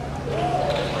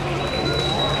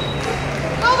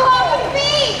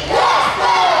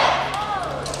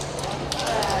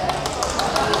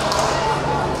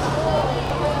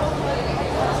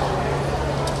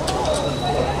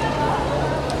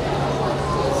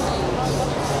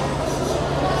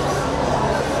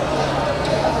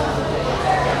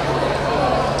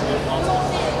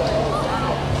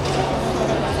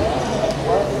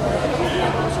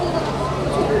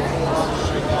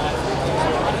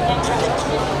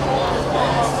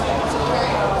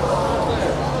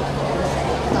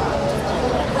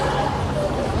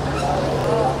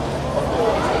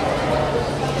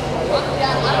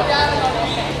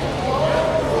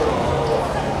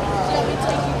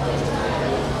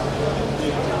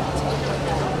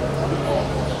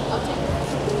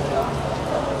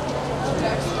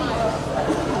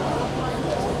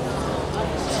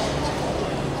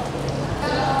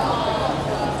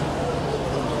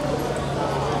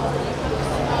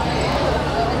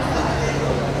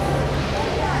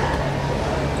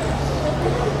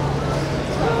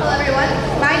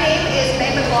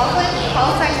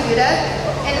 call sign Buda,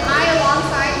 and I,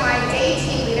 alongside my day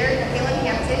team leader, Galen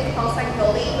Hampton, call sign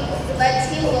Goldie, led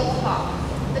Team Local Hawk.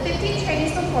 The 15 trainees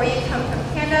before you come from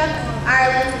Canada,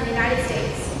 Ireland, and the United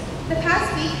States. The past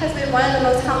week has been one of the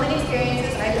most humbling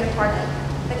experiences I've been a part of.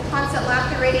 The constant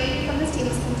laughter radiating from this team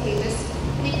is contagious,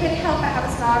 and you couldn't help but have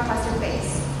a smile across your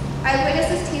face. I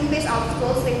witnessed this team-based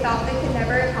obstacles they thought they could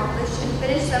never accomplish and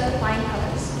finished them with flying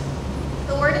colors.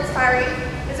 The word inspiring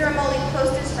is a remotely close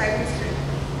to describe this group.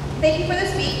 Thank you for this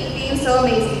week and being so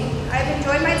amazing. I've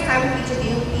enjoyed my time with each of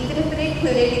you, even if it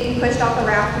included getting pushed off the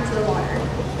raft into the water.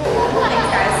 Thanks,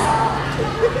 guys.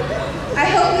 I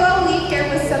hope you all leave here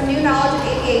with some new knowledge of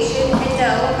aviation and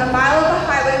know a mile of a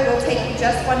highway will take you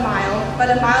just 1 mile,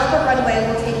 but a mile of a runway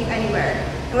will take you anywhere.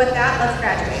 And with that, let's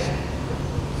graduate.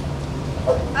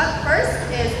 Up first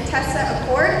is Tessa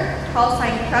Accord, call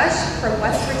sign Crush from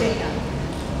West Virginia.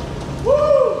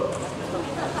 Woo!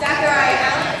 Zachariah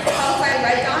Allen, call sign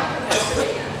Red Dawn from West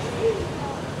Virginia.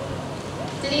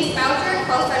 Denise Boucher,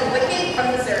 call sign Wicked from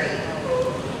Missouri.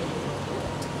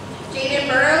 Jaden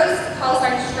Burrows, call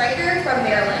sign Striker from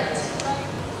Maryland.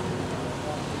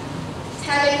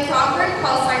 Tevin Crawford,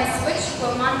 call sign Switch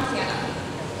from Montana.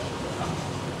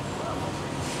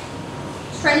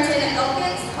 Trenton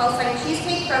Elkins, call sign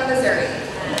Cheesecake from Missouri.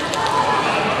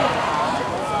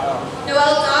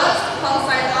 Noel Dobbs, call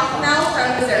sign Akhmal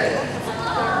from Missouri.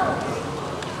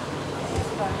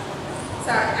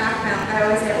 Sorry, Akhmal, I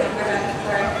always say it wrong, my bad,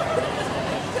 sorry.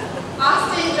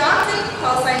 Austin Johnson,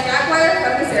 call sign Jaguar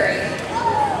from Missouri.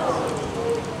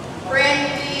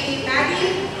 Brandy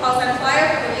Maggie, call sign Flyer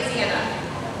from Louisiana.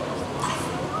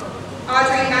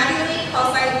 Audrey Mattingly,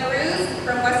 call sign Bruce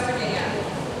from West Virginia.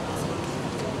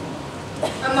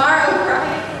 Amar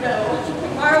O'Brien,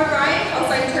 call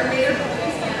sign Terminator from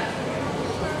Louisiana.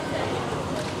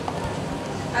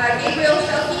 Gabriel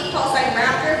Shelkey, call sign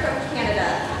Raptor from Canada.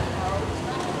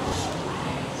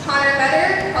 Connor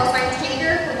Vetter, call sign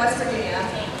Tinker from West Virginia.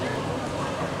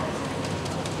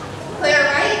 Claire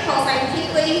Wright, call sign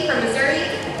Pink Lady from Missouri.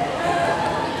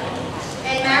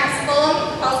 And Max Fulham,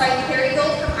 call sign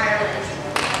Kerrygold from Ireland.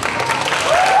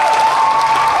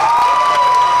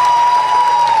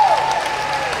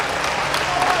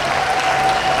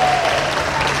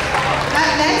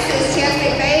 Up next is Chance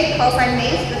McVeigh, call sign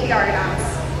Mace with the Argonauts.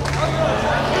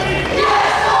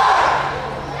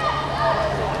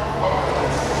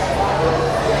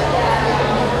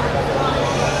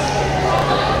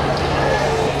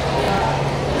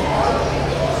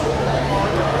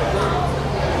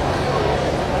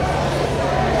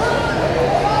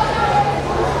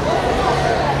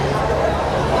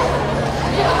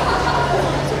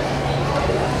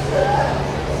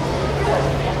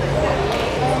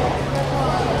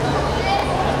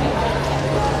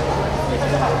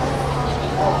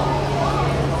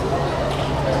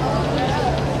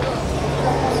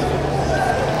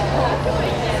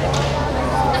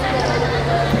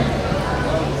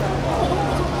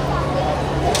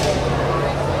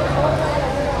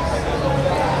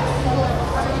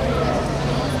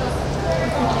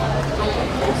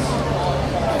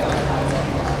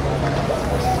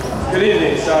 Good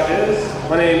evening, SCIVIS.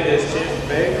 My name is Chance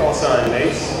McVeigh, call sign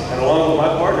Mace, and along with my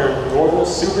partner, Norval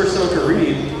Super Soaker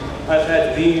Reed, I've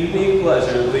had the unique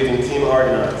pleasure of leading Team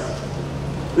Argonauts.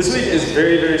 This week is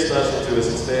very, very special to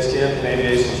us at Space Camp and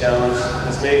Aviation Challenge.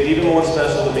 It's made even more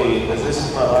special to me as this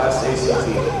is my last ACT.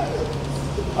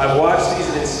 I've watched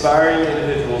these inspiring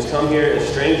individuals come here as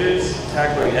strangers,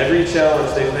 tackling every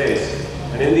challenge they face,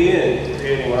 and in the end,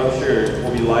 creating what I'm sure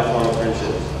will be lifelong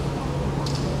friendships.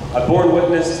 I've borne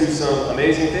witness to some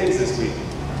amazing things this week.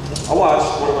 I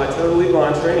watched one of my totally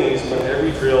blind trainees win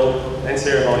every drill and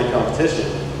ceremony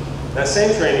competition. That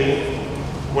same trainee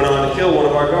went on to kill one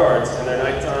of our guards in their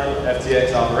nighttime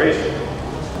FTX operation.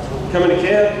 Coming to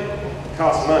camp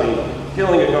costs money.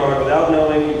 Killing a guard without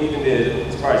knowing you even did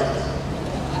is priceless.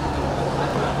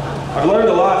 I've learned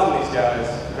a lot from these guys,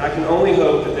 and I can only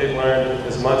hope that they've learned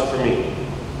as much from me.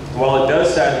 And while it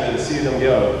does sadden me to see them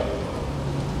go,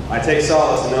 I take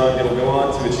solace in knowing they will go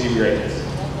on to achieve greatness.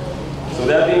 So with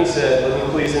that being said, let me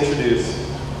please introduce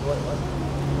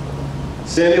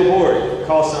Samuel Borg,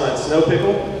 call sign Snow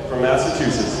Pickle from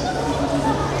Massachusetts.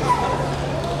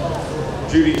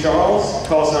 Judy Charles,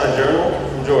 call sign Journal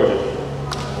from Georgia.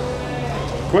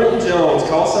 Quentin Jones,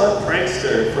 call sign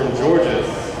Prankster from Georgia.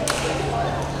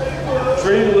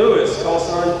 Trinity Lewis, call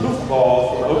sign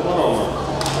Poofball from Oklahoma.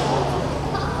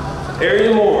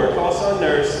 Aria Moore, call sign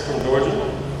Nurse from Georgia.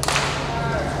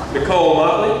 Nicole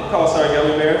Motley, call sign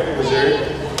Gummy Bear from Missouri.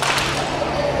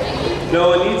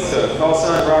 Noah Nitsa, call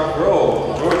sign Rock Roll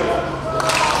from Georgia.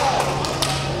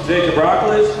 Jacob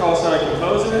Rockledge, call sign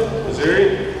Composer,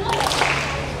 Missouri.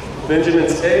 Benjamin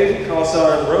Spade, call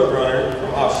sign Roadrunner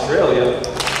from Australia.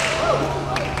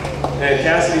 And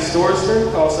Cassidy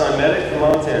Storston, call sign Medic from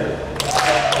Montana.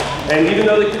 And even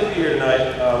though they couldn't be here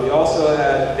tonight, we also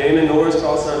had Damon Norris,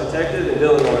 call sign Detective, and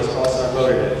Dylan Norris, call sign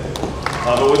Motorhead.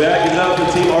 But with that, give it up for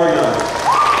Team Argonauts.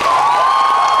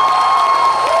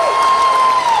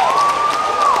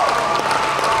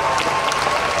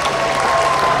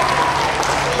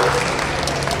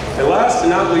 And last but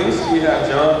not least, we have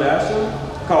John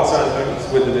Basham, call sign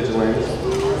Huggies with the Vigilantes.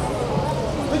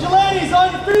 Vigilantes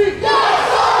on your feet! Yes,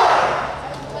 sir!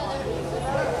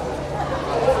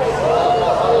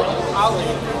 All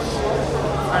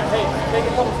right, hey, take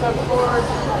a couple steps forward.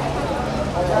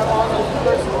 Grab on the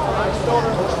first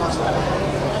shoulder.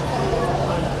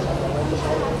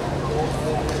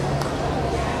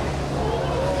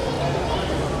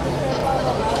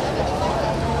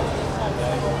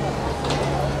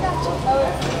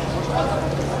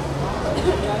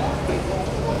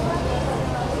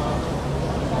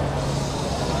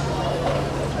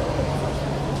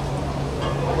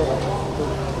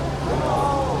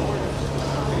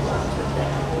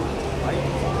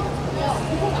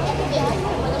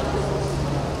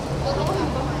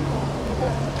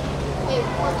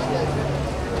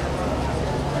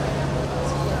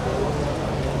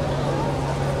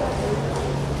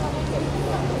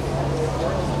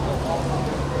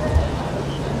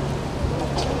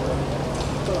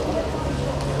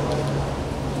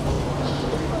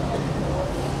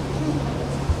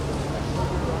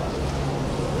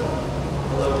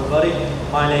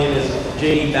 My name is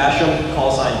J.D. Basham,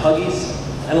 call sign Huggies,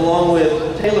 and along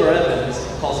with Taylor Evans,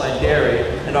 call sign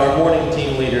Gary, and our morning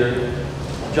team leader,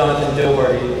 Jonathan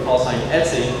Doherty, call sign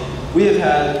Etsy, we have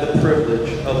had the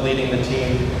privilege of leading the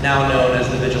team now known as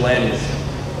the Vigilantes,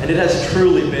 and it has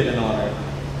truly been an honor.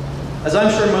 As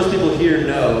I'm sure most people here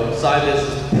know,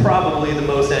 SCIVIS is probably the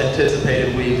most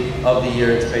anticipated week of the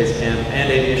year at Space Camp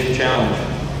and Aviation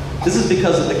Challenge. This is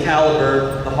because of the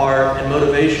caliber, the heart, and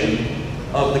motivation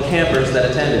of the campers that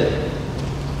attended.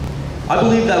 I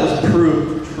believe that was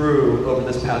proved true over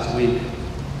this past week.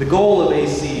 The goal of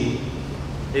AC,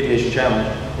 Aviation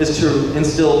Challenge, is to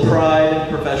instill pride,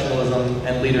 professionalism,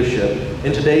 and leadership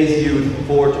in today's youth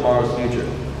for tomorrow's future.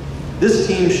 This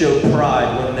team showed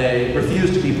pride when they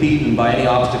refused to be beaten by any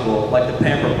obstacle like the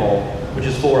Pamper Pole, which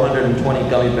is 420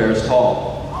 gummy bears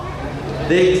tall.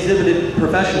 They exhibited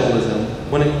professionalism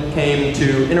when it came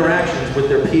to interactions with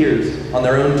their peers on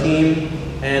their own team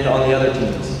and on the other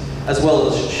teams, as well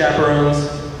as chaperones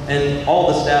and all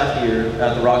the staff here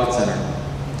at the Rocket Center.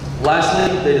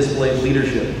 Lastly, they displayed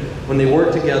leadership when they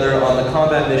worked together on the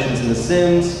combat missions in the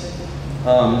sims,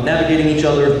 navigating each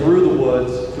other through the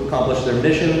woods to accomplish their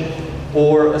mission,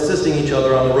 or assisting each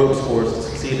other on the ropes course to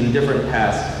succeed in different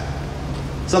tasks.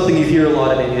 Something you hear a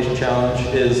lot at Aviation Challenge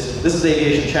is, this is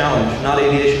Aviation Challenge, not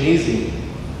Aviation Easy.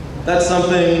 That's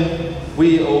something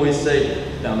we always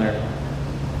say down there.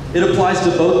 It applies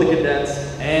to both the cadets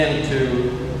and to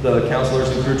the counselors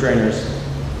and crew trainers.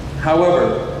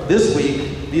 However, this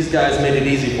week, these guys made it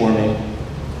easy for me.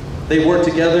 They worked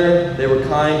together, they were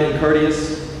kind and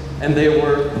courteous, and they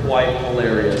were quite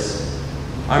hilarious.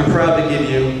 I'm proud to give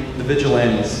you the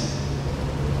Vigilantes.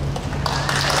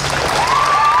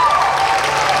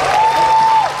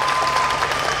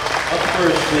 Up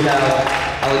first, we have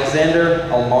Alexander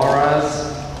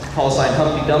Almaraz, call sign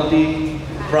Humpty Dumpty,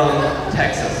 from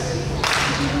Texas.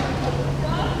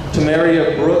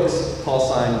 Tamaria Brooks, call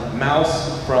sign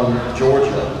Mouse, from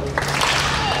Georgia.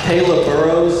 Kayla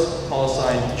Burrows, call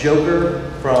sign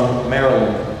Joker, from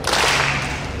Maryland.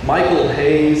 Michael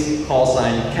Hayes, call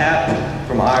sign Cap,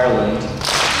 from Ireland.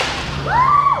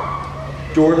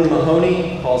 Jordan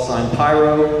Mahoney, call sign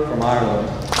Pyro, from Ireland.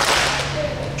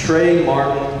 Trey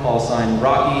Martin, call sign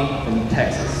Rocky, from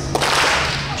Texas.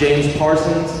 James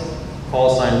Parsons,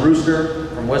 call sign Rooster,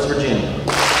 from West Virginia.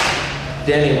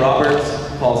 Danny Roberts,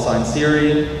 call sign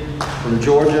Siri, from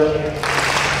Georgia.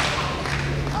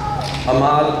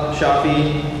 Ahmad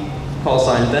Shafi, call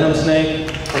sign Venom Snake,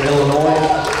 from Illinois.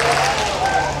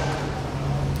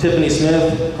 Tiffany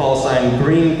Smith, call sign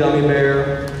Green Gummy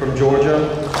Bear, from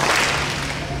Georgia.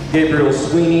 Gabriel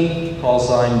Sweeney, call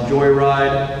sign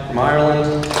Joyride, from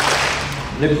Ireland.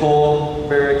 Nicole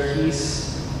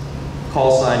Barraquis,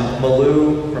 call sign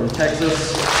Malou, from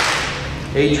Texas.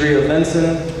 Adria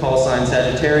Benson, call sign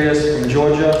Sagittarius, from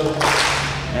Georgia.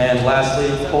 And lastly,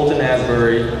 Colton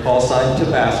Asbury, call sign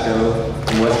Tabasco,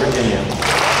 from West Virginia.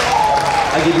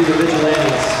 I give you the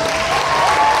Vigilantes.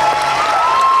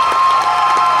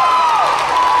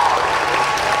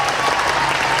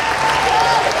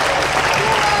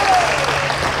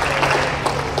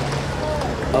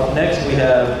 Up next, we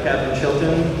have Catherine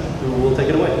Chilton, who will take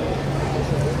it away.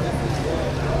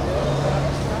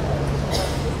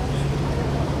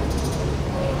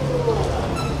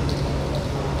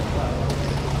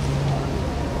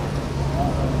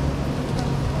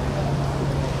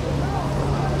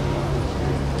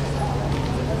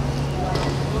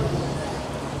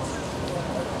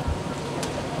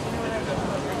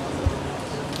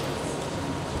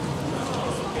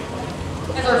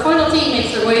 As our final team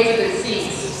makes their way to their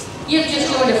seats, you've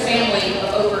just joined a family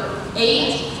of over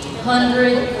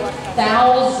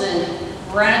 800,000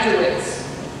 graduates.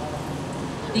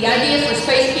 The idea for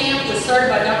Space Camp was started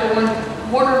by Dr.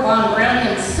 Warner von Braun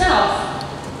himself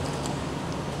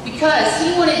because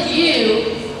he wanted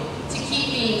you to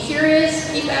keep being curious,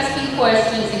 keep asking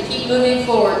questions, and keep moving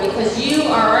forward because you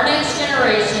are our next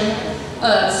generation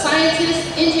of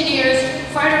scientists, engineers,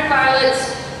 fighter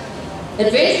pilots,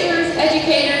 adventurers,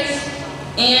 educators,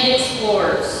 and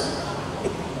explorers.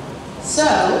 So,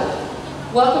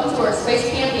 welcome to our Space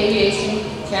Camp Aviation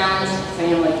Challenge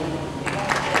family.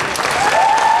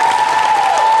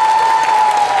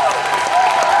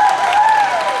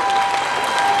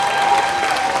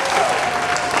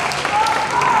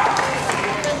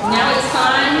 Now it's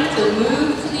time to move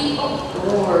to the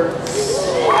awards.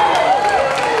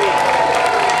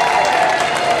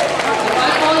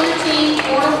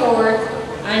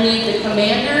 I need the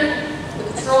commander, the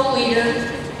patrol leader,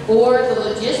 or the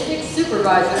logistics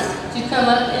supervisor to come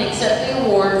up and accept the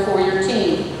award for your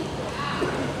team.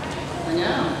 I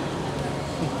know.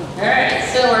 All right,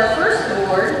 so our first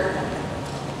award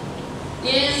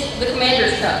is the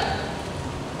Commander's Cup.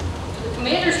 The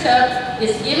Commander's Cup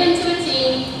is given to a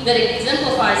team that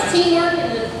exemplifies teamwork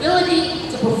and the ability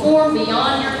to perform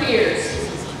beyond your peers.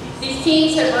 These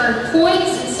teams have earned points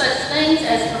in such things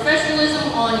as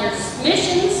professionalism on your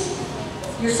missions,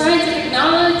 your scientific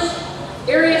knowledge,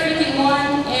 Area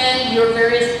 51, and your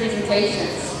various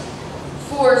presentations.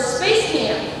 For Space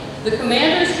Camp, the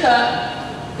Commander's Cup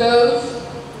goes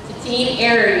to Team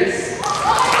Aries.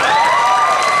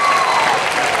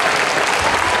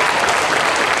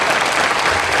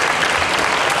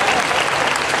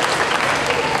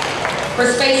 For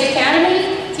Space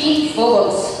Academy, Team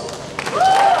Phobos.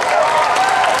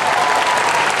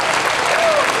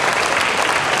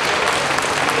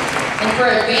 And for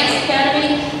Advanced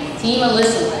Academy, Team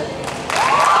Alyssa.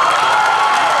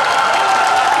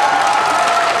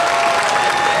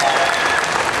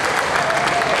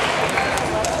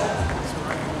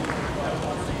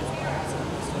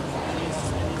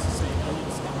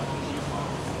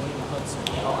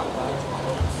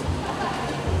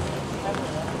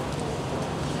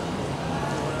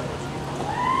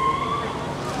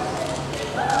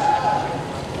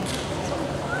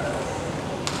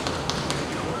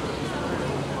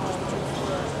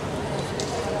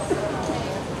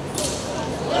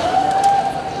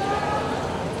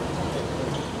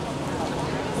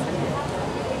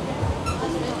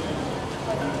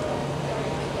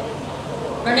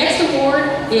 Our next award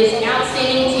is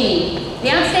Outstanding Team. The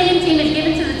Outstanding Team is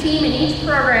given to the team in each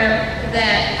program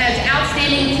that has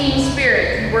outstanding team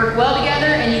spirit. You work well together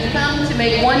and you come to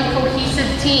make one cohesive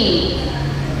team.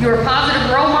 You are positive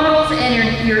role models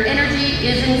and your energy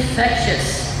is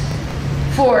infectious.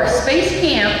 For Space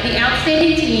Camp, the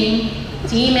Outstanding Team,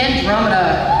 Team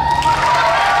Andromeda.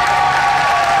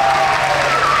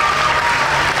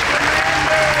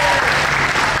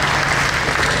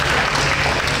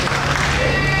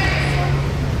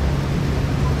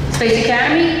 Space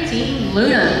Academy, Team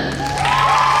Luna.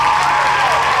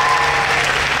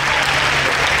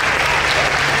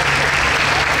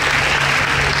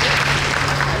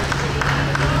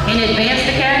 In Advanced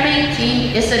Academy,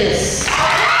 Team Isidis.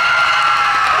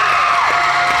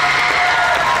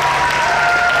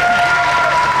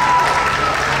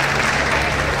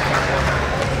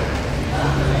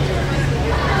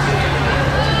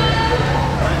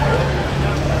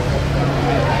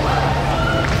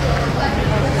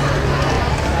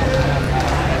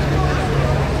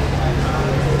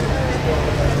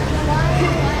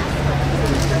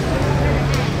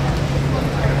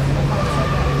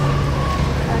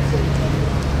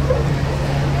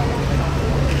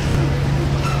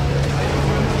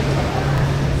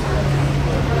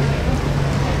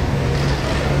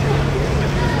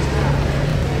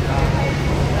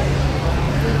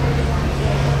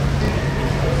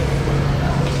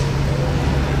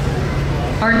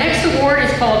 Our next award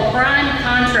is called Prime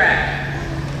Contract.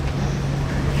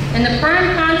 And the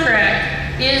Prime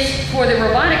Contract is for the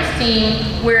robotics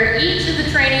team where each of the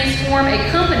trainees form a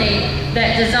company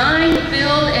that design,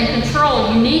 build, and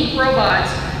control unique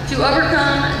robots to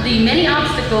overcome the many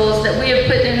obstacles that we have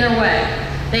put in their way.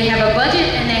 They have a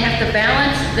budget and they have to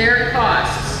balance their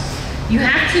costs. You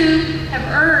have to have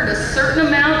earned a certain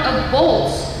amount of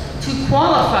bolts to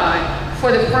qualify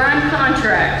for the prime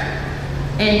contract.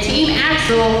 And Team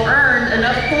Axle earned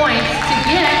enough points to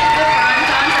get the prime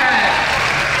contract.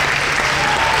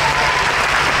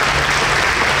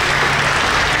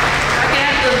 I can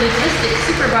have the logistics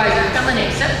supervisor come and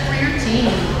accept for your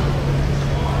team.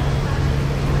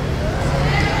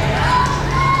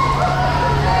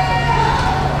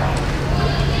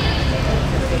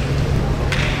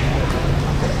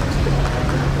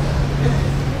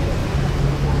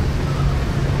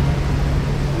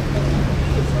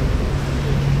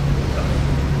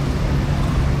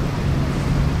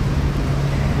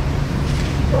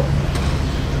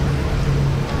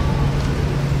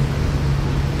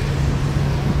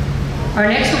 Our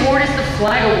next award is the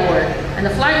Flag Award. And the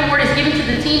Flag Award is given to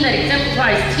the team that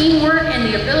exemplifies teamwork and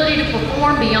the ability to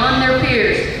perform beyond their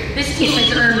peers. This team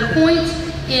has earned points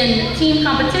in team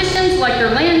competitions like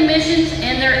their land missions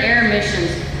and their air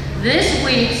missions. This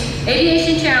week's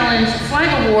Aviation Challenge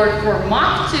Flag Award for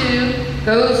Mach 2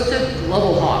 goes to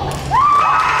Global Hawk.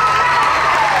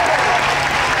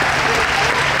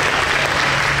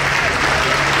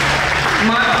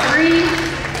 Mach 3,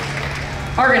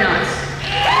 Argonauts.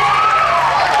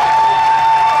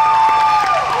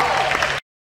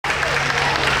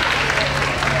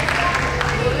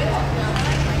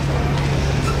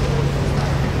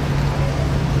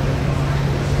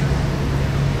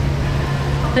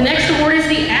 The next award is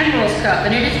the Admiral's Cup,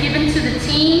 and it is given to the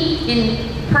team in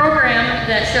program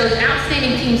that shows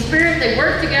outstanding team spirit. They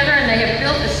work together and they have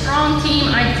built a strong team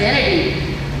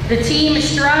identity. The team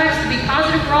strives to be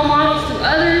positive role models to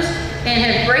others and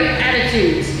have great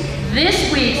attitudes.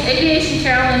 This week's Aviation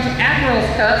Challenge Admiral's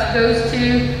Cup goes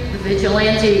to the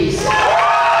Vigilantes.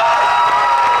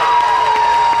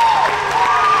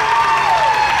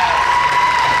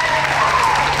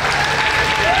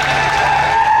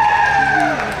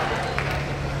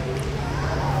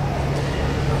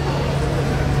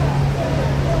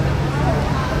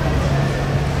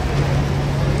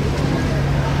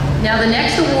 Now the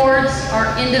next awards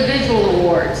are individual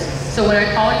awards. So when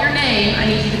I call your name, I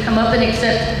need you to come up and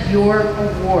accept your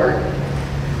award.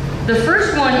 The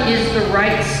first one is the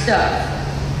Right Stuff.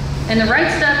 And the Right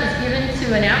Stuff is given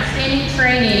to an outstanding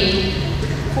trainee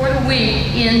for the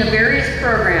week in the various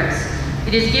programs.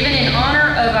 It is given in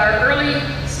honor of our early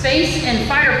space and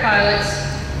fighter pilots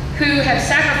who have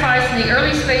sacrificed in the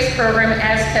early space program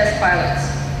as test pilots.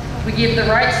 We give the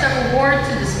Right Stuff Award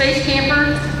to the Space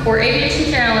Camper for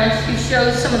Aviation Challenge who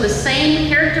shows some of the same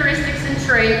characteristics and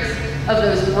traits of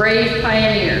those brave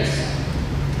pioneers.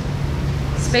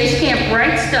 Space Camp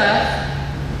Right Stuff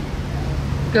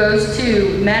goes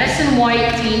to Madison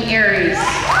White, Team Aries.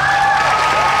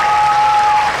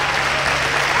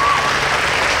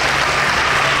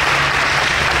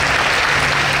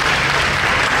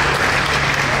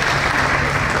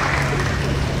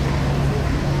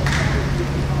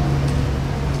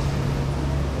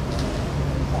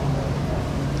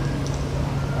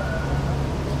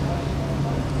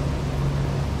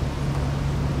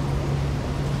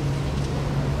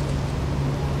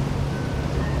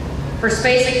 For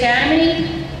Space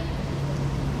Academy,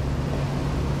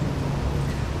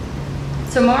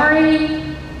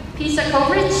 Tamari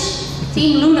Pisakovich,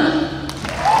 Team Luna.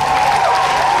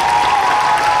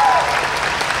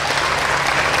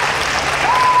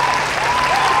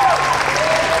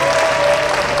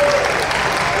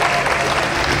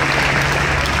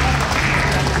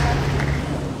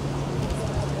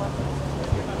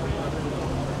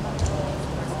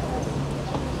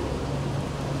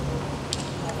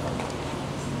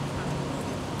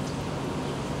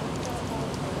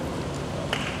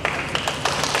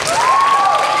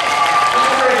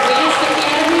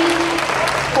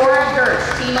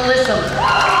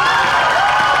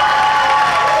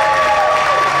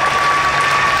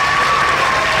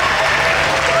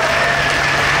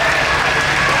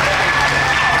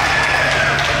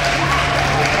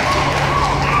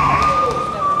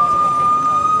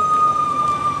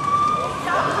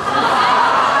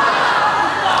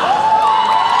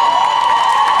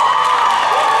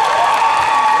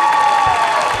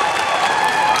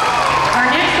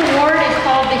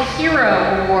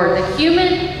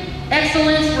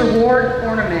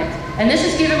 And this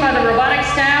is given by the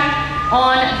robotics staff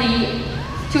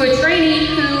to a trainee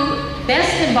who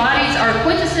best embodies our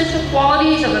quintessential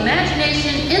qualities of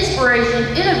imagination,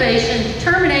 inspiration, innovation,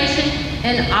 determination,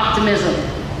 and optimism.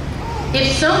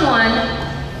 If someone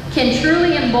can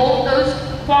truly embody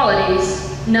those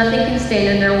qualities, nothing can stand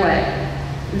in their way.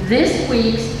 This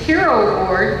week's Hero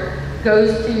Award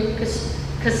goes to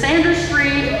Cassandra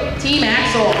Shreve, Team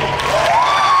Axel.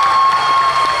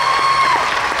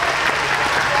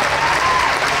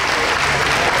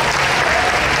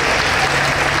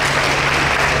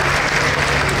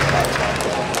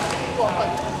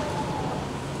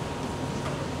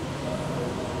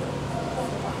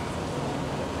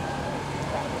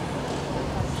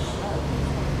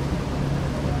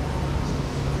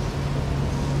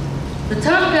 The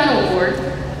Top Gun Award,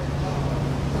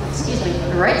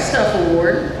 the Right Stuff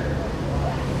Award,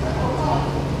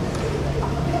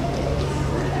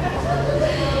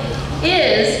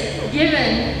 is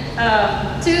given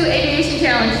to Aviation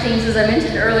Challenge teams, as I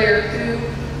mentioned earlier, who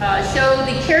show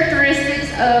the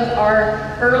characteristics of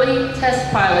our early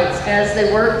test pilots as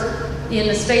they worked in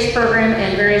the space program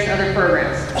and various other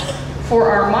programs. For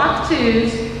our Mach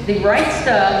 2s, the Right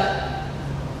Stuff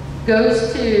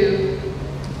goes to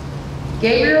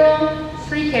Gabriel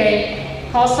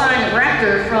Shrike, call sign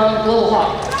Raptor from Global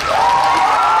Hawk.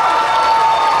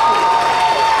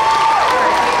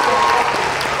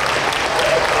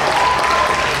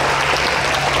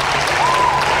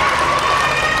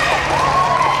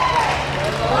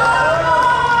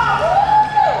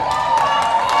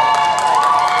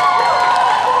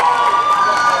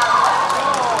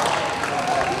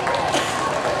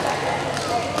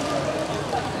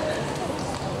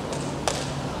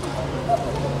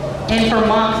 And for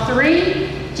Mach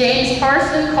 3, James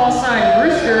Parson, call sign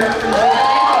Rooster from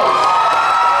the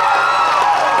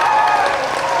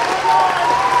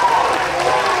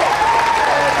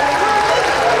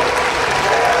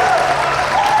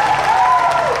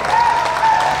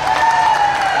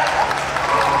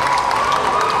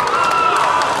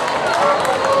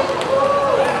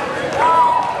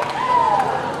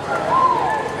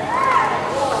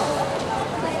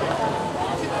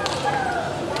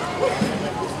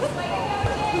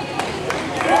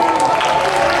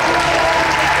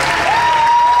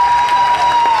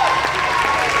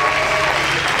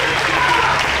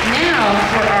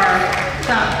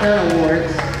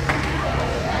Awards.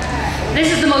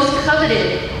 This is the most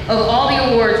coveted of all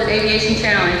the awards at Aviation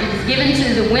Challenge. It is given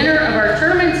to the winner of our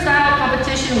tournament-style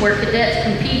competition where cadets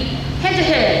compete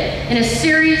head-to-head in a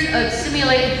series of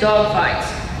simulated dogfights.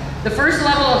 The first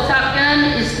level of Top Gun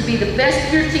is to be the best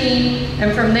of your team,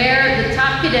 and from there, the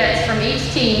top cadets from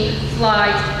each team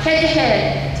fly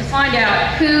head-to-head to find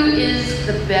out who is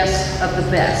the best of the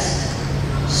best.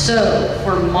 So,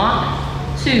 for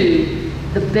Mach 2,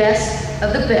 the best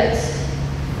of the best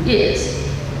is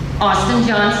Austin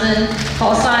Johnson,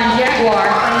 call sign Jaguar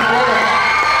from Florida.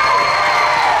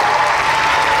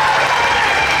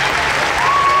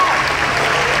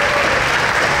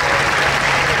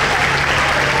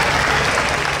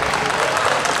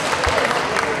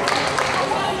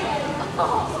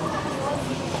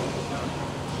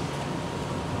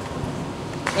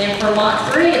 And for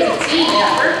Mach 3, it's a team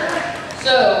effort.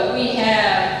 So we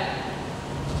have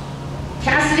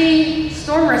Cassidy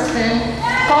Stormerston,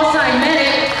 call sign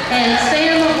Medic, and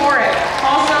Sam Laborek,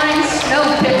 call sign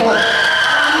Snow Pickle.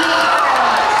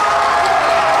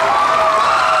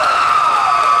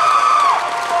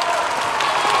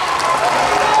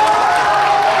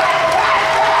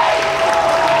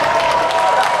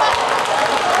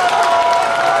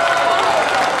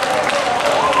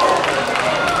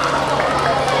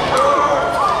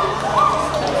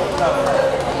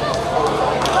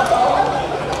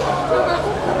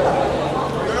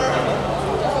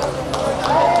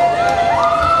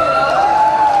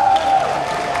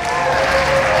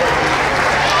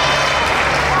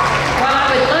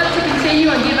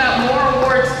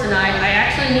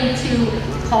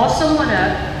 Call someone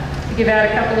up to give out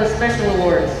a couple of special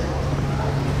awards.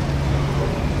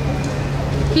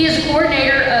 He is the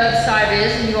coordinator of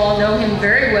SCIVIS, and you all know him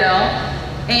very well.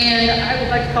 And I would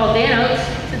like to call Dan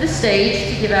Oates to the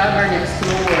stage to give out our next two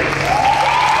awards.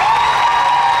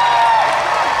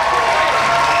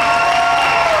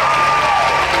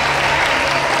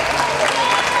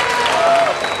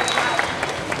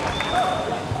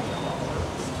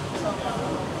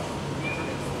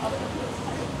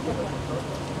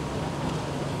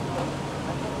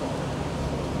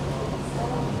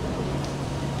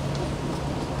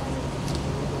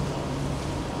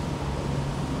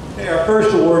 Okay, our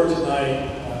first award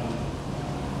tonight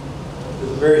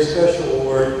is a very special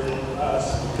award to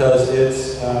us because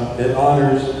it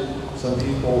honors some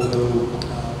people who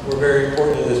were very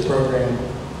important to this program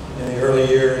in the early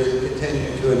years and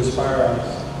continue to inspire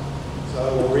us. So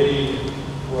I will read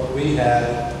what we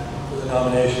had for the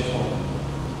nomination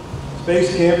form.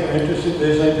 Space Camp for Interested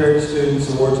Visually Impaired Students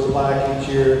awards a plaque each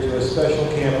year to a special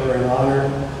camper in honor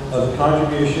of the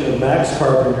contribution of Max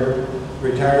Carpenter,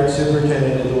 retired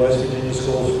superintendent of the West Virginia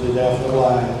Schools for the Deaf and the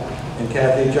Blind, and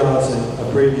Kathy Johnson,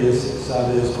 a previous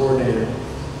SCIVIS coordinator.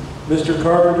 Mr.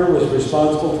 Carpenter was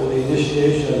responsible for the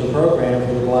initiation of the program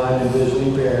for the blind and visually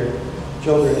impaired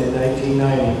children in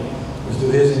 1990. It was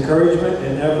through his encouragement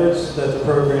and efforts that the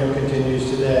program continues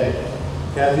today.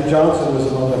 Kathy Johnson was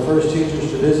among the first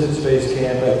teachers to visit Space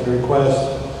Camp at the request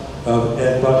of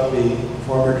Ed Buckby,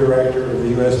 former director of the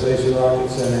U.S. Space and Rocket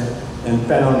Center and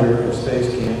founder of Space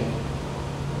Camp.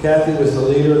 Kathy was the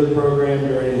leader of the program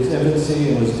during its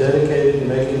infancy and was dedicated to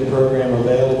making the program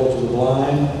available to the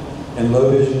blind and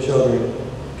low vision children.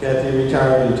 Kathy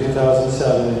retired in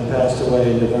 2007 and passed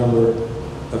away in November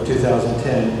of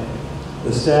 2010.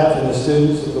 The staff and the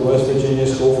students of the West Virginia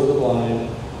School for the Blind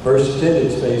first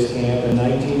attended Space Camp in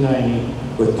 1990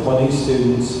 with 20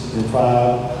 students and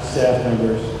 5 staff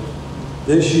members.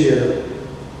 This year,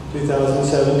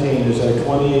 2017, is our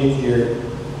 28th year.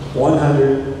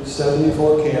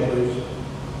 174 campers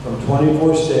from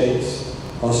 24 states,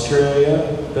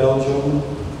 Australia, Belgium,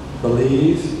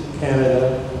 Belize,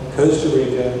 Canada, Costa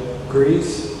Rica,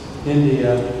 Greece,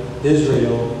 India,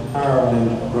 Israel,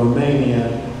 Ireland,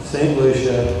 Romania, St.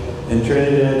 Lucia, and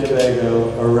Trinidad and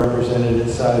Tobago are represented at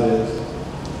SCIVIS.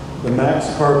 The Max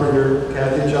Carpenter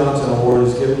Kathy Johnson Award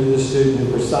is given to the student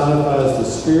who personifies the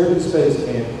spirit of Space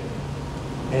Camp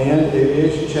and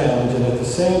Aviation Challenge, and at the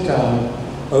same time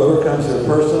overcomes their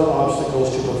personal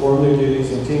obstacles to perform their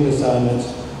duties and team assignments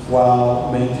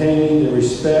while maintaining the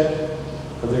respect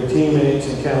of their teammates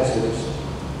and counselors.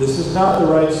 This is not the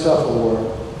Right Stuff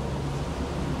Award.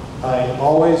 I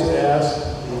always ask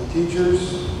the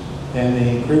teachers and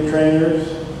the crew trainers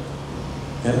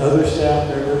and other staff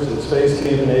members at Space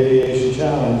Camp and Aviation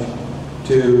Challenge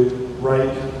to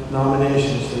write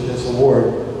nominations for this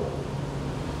award.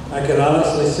 I can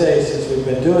honestly say, since we've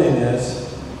been doing this,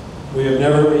 we have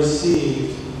never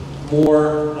received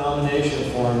more nomination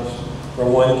forms for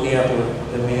one camper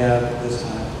than we have this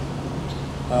time.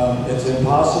 It's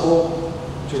impossible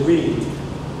to read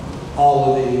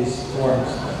all of these forms.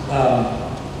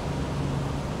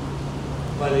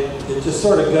 But it just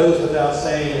sort of goes without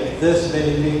saying that this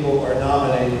many people are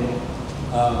nominating.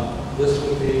 This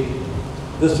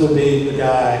would be the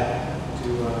guy to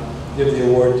give the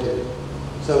award to.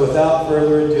 So without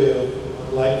further ado,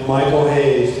 I'd like Michael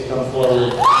Hayes to come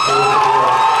forward.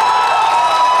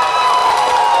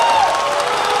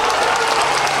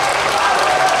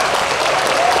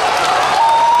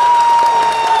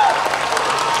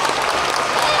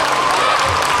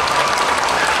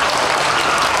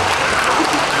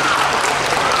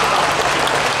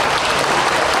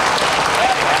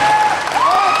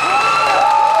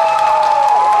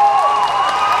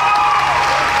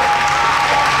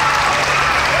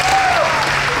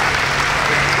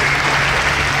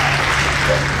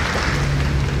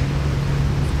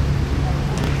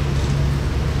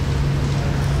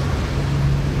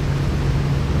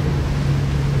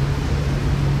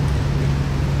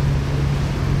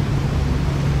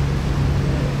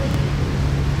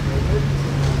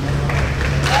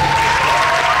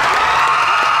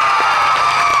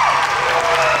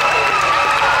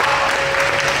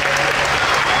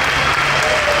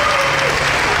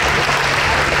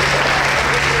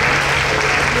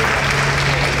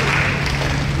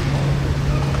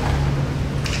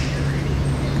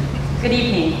 Good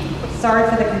evening. Sorry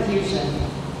for the confusion.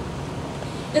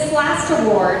 This last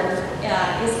award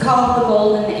is called the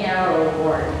Golden Arrow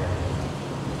Award.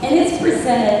 And it's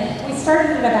presented, we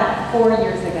started it about 4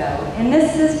 years ago, and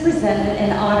this is presented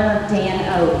in honor of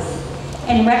Dan Oates,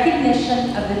 in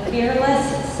recognition of the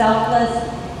fearless, selfless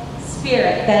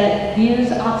spirit that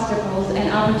views obstacles and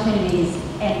opportunities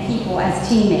and people as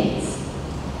teammates.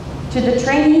 To the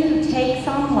trainee who takes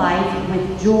on life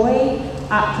with joy,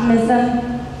 optimism,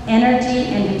 energy,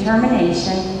 and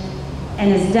determination,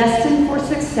 and is destined for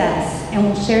success and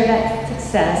will share that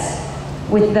success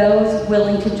with those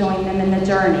willing to join them in the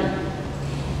journey.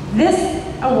 This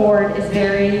award is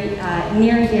very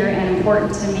near and dear and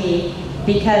important to me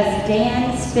because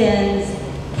Dan spends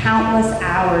countless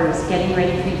hours getting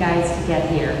ready for you guys to get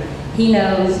here. He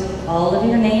knows all of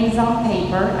your names on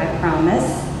paper, I promise,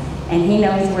 and he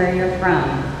knows where you're from.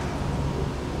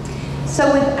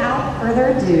 So without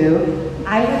further ado,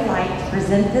 I would like to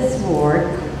present this award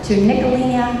to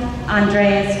Nicolina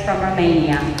Andreas from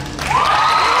Romania.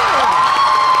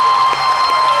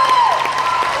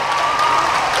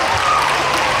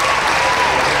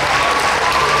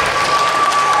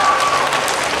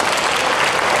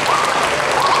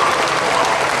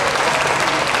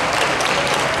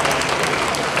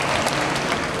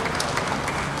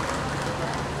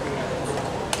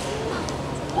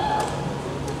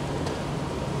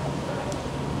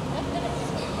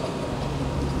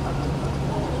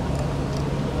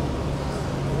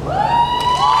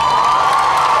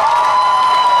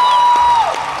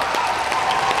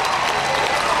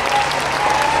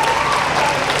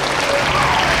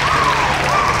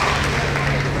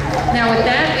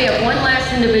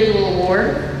 individual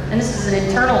award, and this is an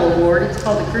internal award. It's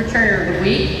called the Crew Trainer of the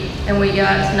Week, and we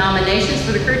got nominations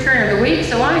for the Crew Trainer of the Week,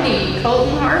 so I need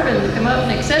Colton Harbin to come up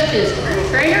and accept his Crew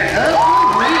Trainer of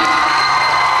the Week.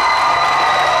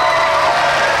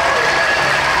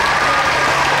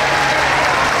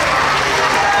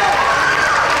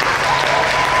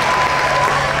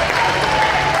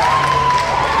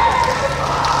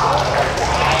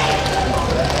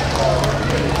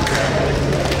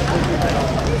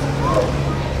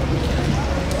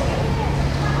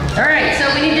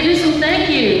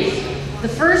 The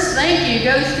first thank you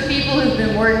goes to people who've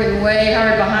been working way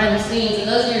hard behind the scenes, and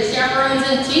those are your chaperones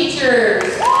and teachers.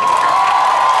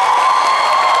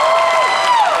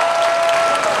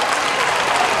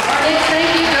 Our next thank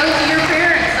you goes to your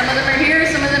parents. Some of them are here,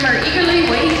 some of them are eagerly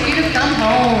waiting for you to come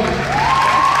home.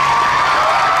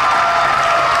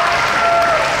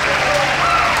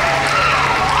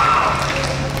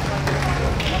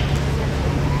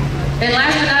 And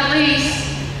last but not least,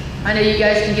 I know you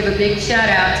guys can give a big shout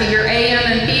out to your AM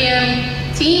and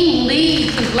PM team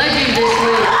leads who've led you this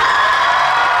week.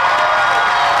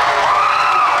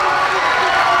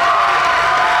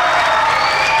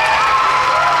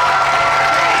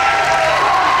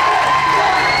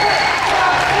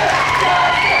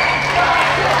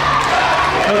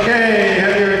 Okay,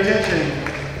 have your attention.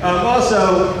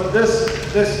 Also,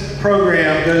 this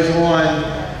program goes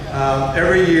on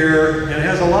every year, and it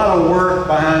has a lot of work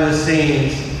behind the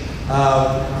scenes.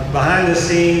 Behind the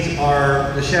scenes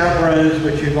are the chaperones,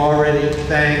 which you've already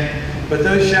thanked, but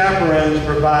those chaperones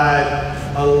provide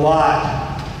a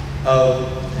lot of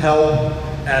help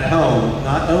at home,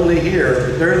 not only here,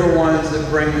 but they're the ones that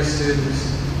bring the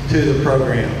students to the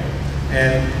program.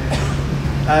 And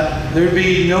there'd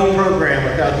be no program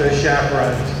without those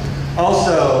chaperones.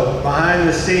 Also, behind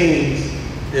the scenes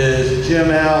is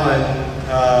Jim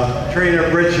Allen, Trina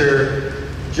Britcher,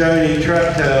 Joni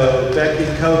Treptow, Becky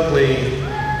Coakley,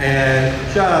 and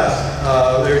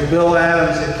there's Bill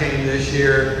Adams that came this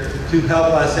year to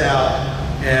help us out.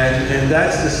 And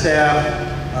that's the staff.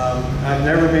 I've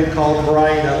never been called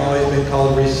bright, I've always been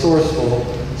called resourceful,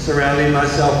 surrounding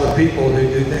myself with people who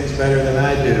do things better than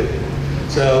I do.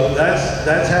 So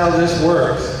that's how this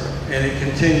works, and it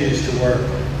continues to work.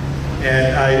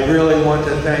 And I really want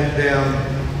to thank them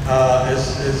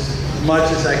as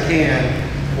much as I can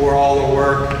for all the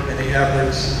work and the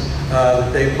efforts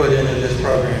that they put into this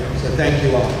program. So thank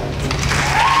you all.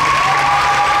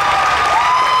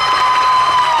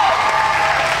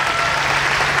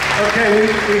 Okay,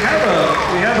 we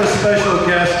have a special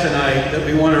guest tonight that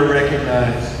we want to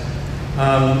recognize.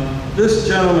 This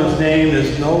gentleman's name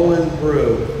is Nolan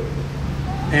Brew.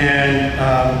 And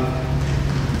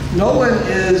Nolan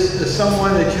is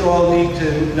someone that you all need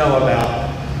to know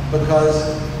about,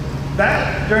 because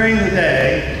back during the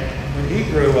day when he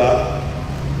grew up,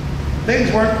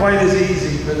 things weren't quite as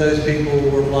easy for those people who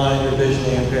were blind or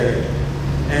visually impaired.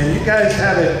 And you guys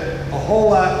have it a whole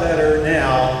lot better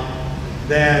now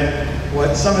than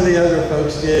what some of the other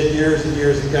folks did years and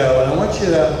years ago. And I want you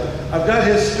to, I've got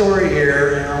his story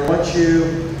here, and I want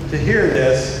you to hear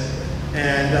this.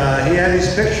 And he had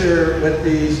his picture with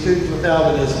the students with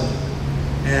albinism.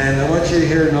 And I want you to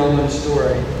hear Nolan's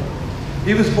story.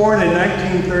 He was born in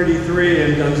 1933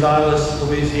 in Gonzales,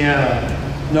 Louisiana.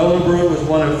 Nolan Brew was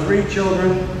one of 3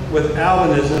 children with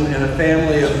albinism in a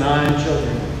family of 9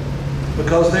 children.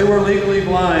 Because they were legally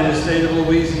blind, the state of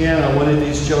Louisiana wanted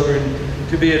these children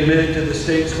to be admitted to the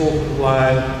state school for the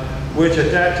blind, which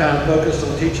at that time focused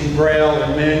on teaching Braille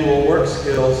and manual work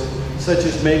skills, such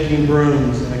as making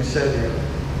brooms and etc.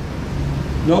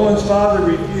 Nolan's father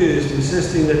refused,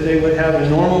 insisting that they would have a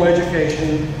normal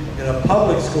education in a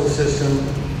public school system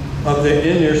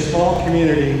in their small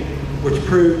community, which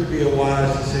proved to be a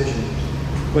wise decision.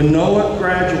 When Nolan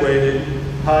graduated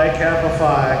Pi Kappa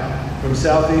Phi from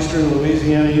Southeastern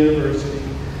Louisiana University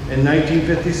in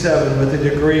 1957 with a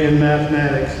degree in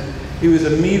mathematics, he was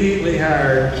immediately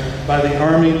hired by the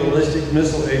Army Ballistic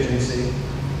Missile Agency,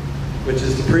 which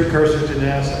is the precursor to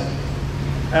NASA.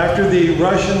 After the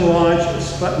Russian launch of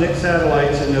Sputnik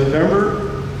satellites in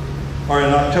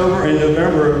October and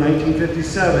November of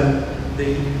 1957,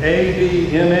 the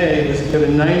ABMA was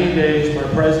given 90 days by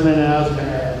President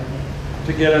Eisenhower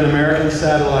to get an American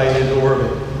satellite into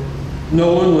orbit.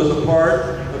 Nolan was a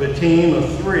part of a team of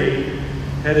 3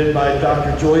 headed by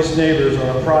Dr. Joyce Neighbors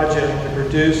on a project to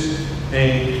produce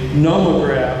a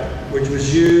nomograph, which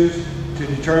was used to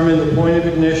determine the point of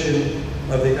ignition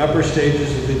of the upper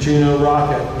stages of the Juno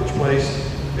rocket, which placed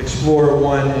Explorer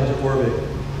 1 into orbit.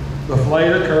 The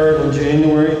flight occurred on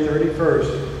January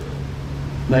 31st,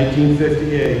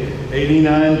 1958,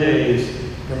 89 days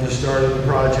from the start of the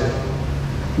project.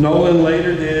 Nolan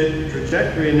later did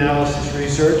trajectory analysis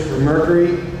research for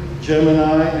Mercury,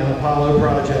 Gemini, and Apollo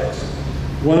projects.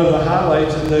 One of the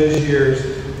highlights of those years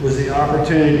was the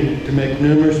opportunity to make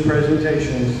numerous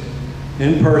presentations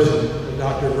in person with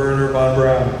Dr. Werner von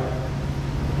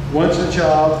Braun. Once a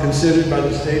child considered by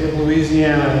the state of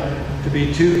Louisiana to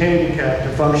be too handicapped to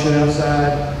function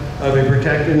outside of a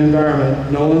protected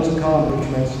environment, Nolan's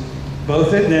accomplishments,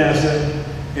 both at NASA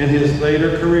and his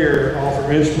later career,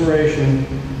 offer inspiration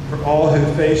for all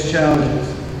who face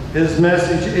challenges. His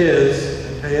message is,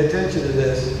 and pay attention to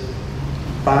this,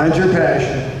 find your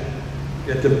passion,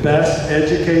 get the best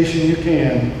education you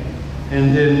can,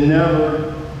 and then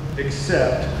never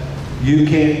accept you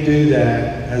can't do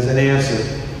that as an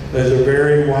answer. Those are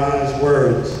very wise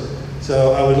words.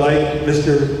 So I would like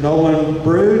Mr. Nolan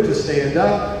Brew to stand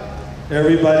up.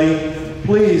 Everybody,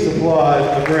 please applaud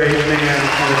a great man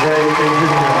and a great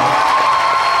engineer.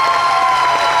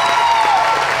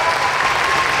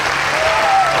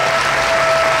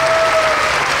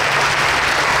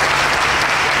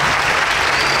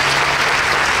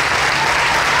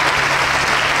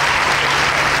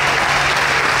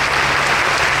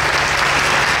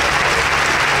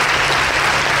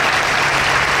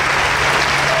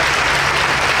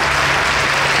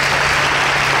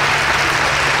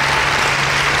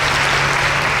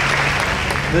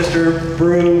 Mr.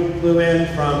 Brew flew in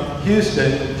from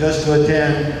Houston just to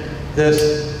attend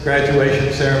this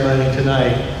graduation ceremony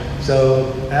tonight.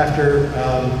 So after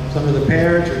some of the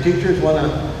parents or teachers want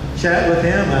to chat with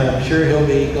him, I'm sure he'll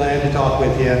be glad to talk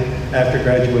with you after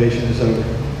graduation is over.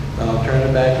 I'll turn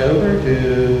it back over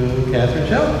to Catherine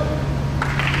Sheldon.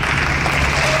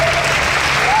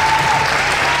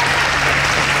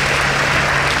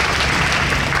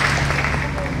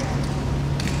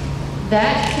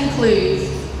 That concludes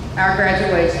our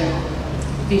graduation.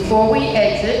 Before we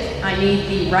exit, I need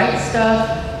the Right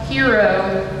Stuff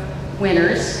Hero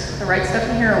winners,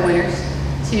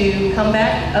 to come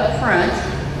back up front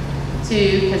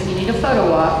because you need a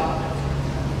photo op.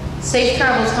 Safe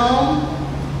travels home,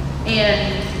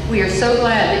 and we are so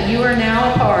glad that you are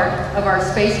now a part of our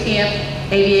Space Camp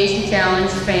Aviation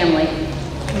Challenge family.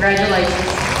 Congratulations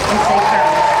and safe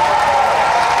travels.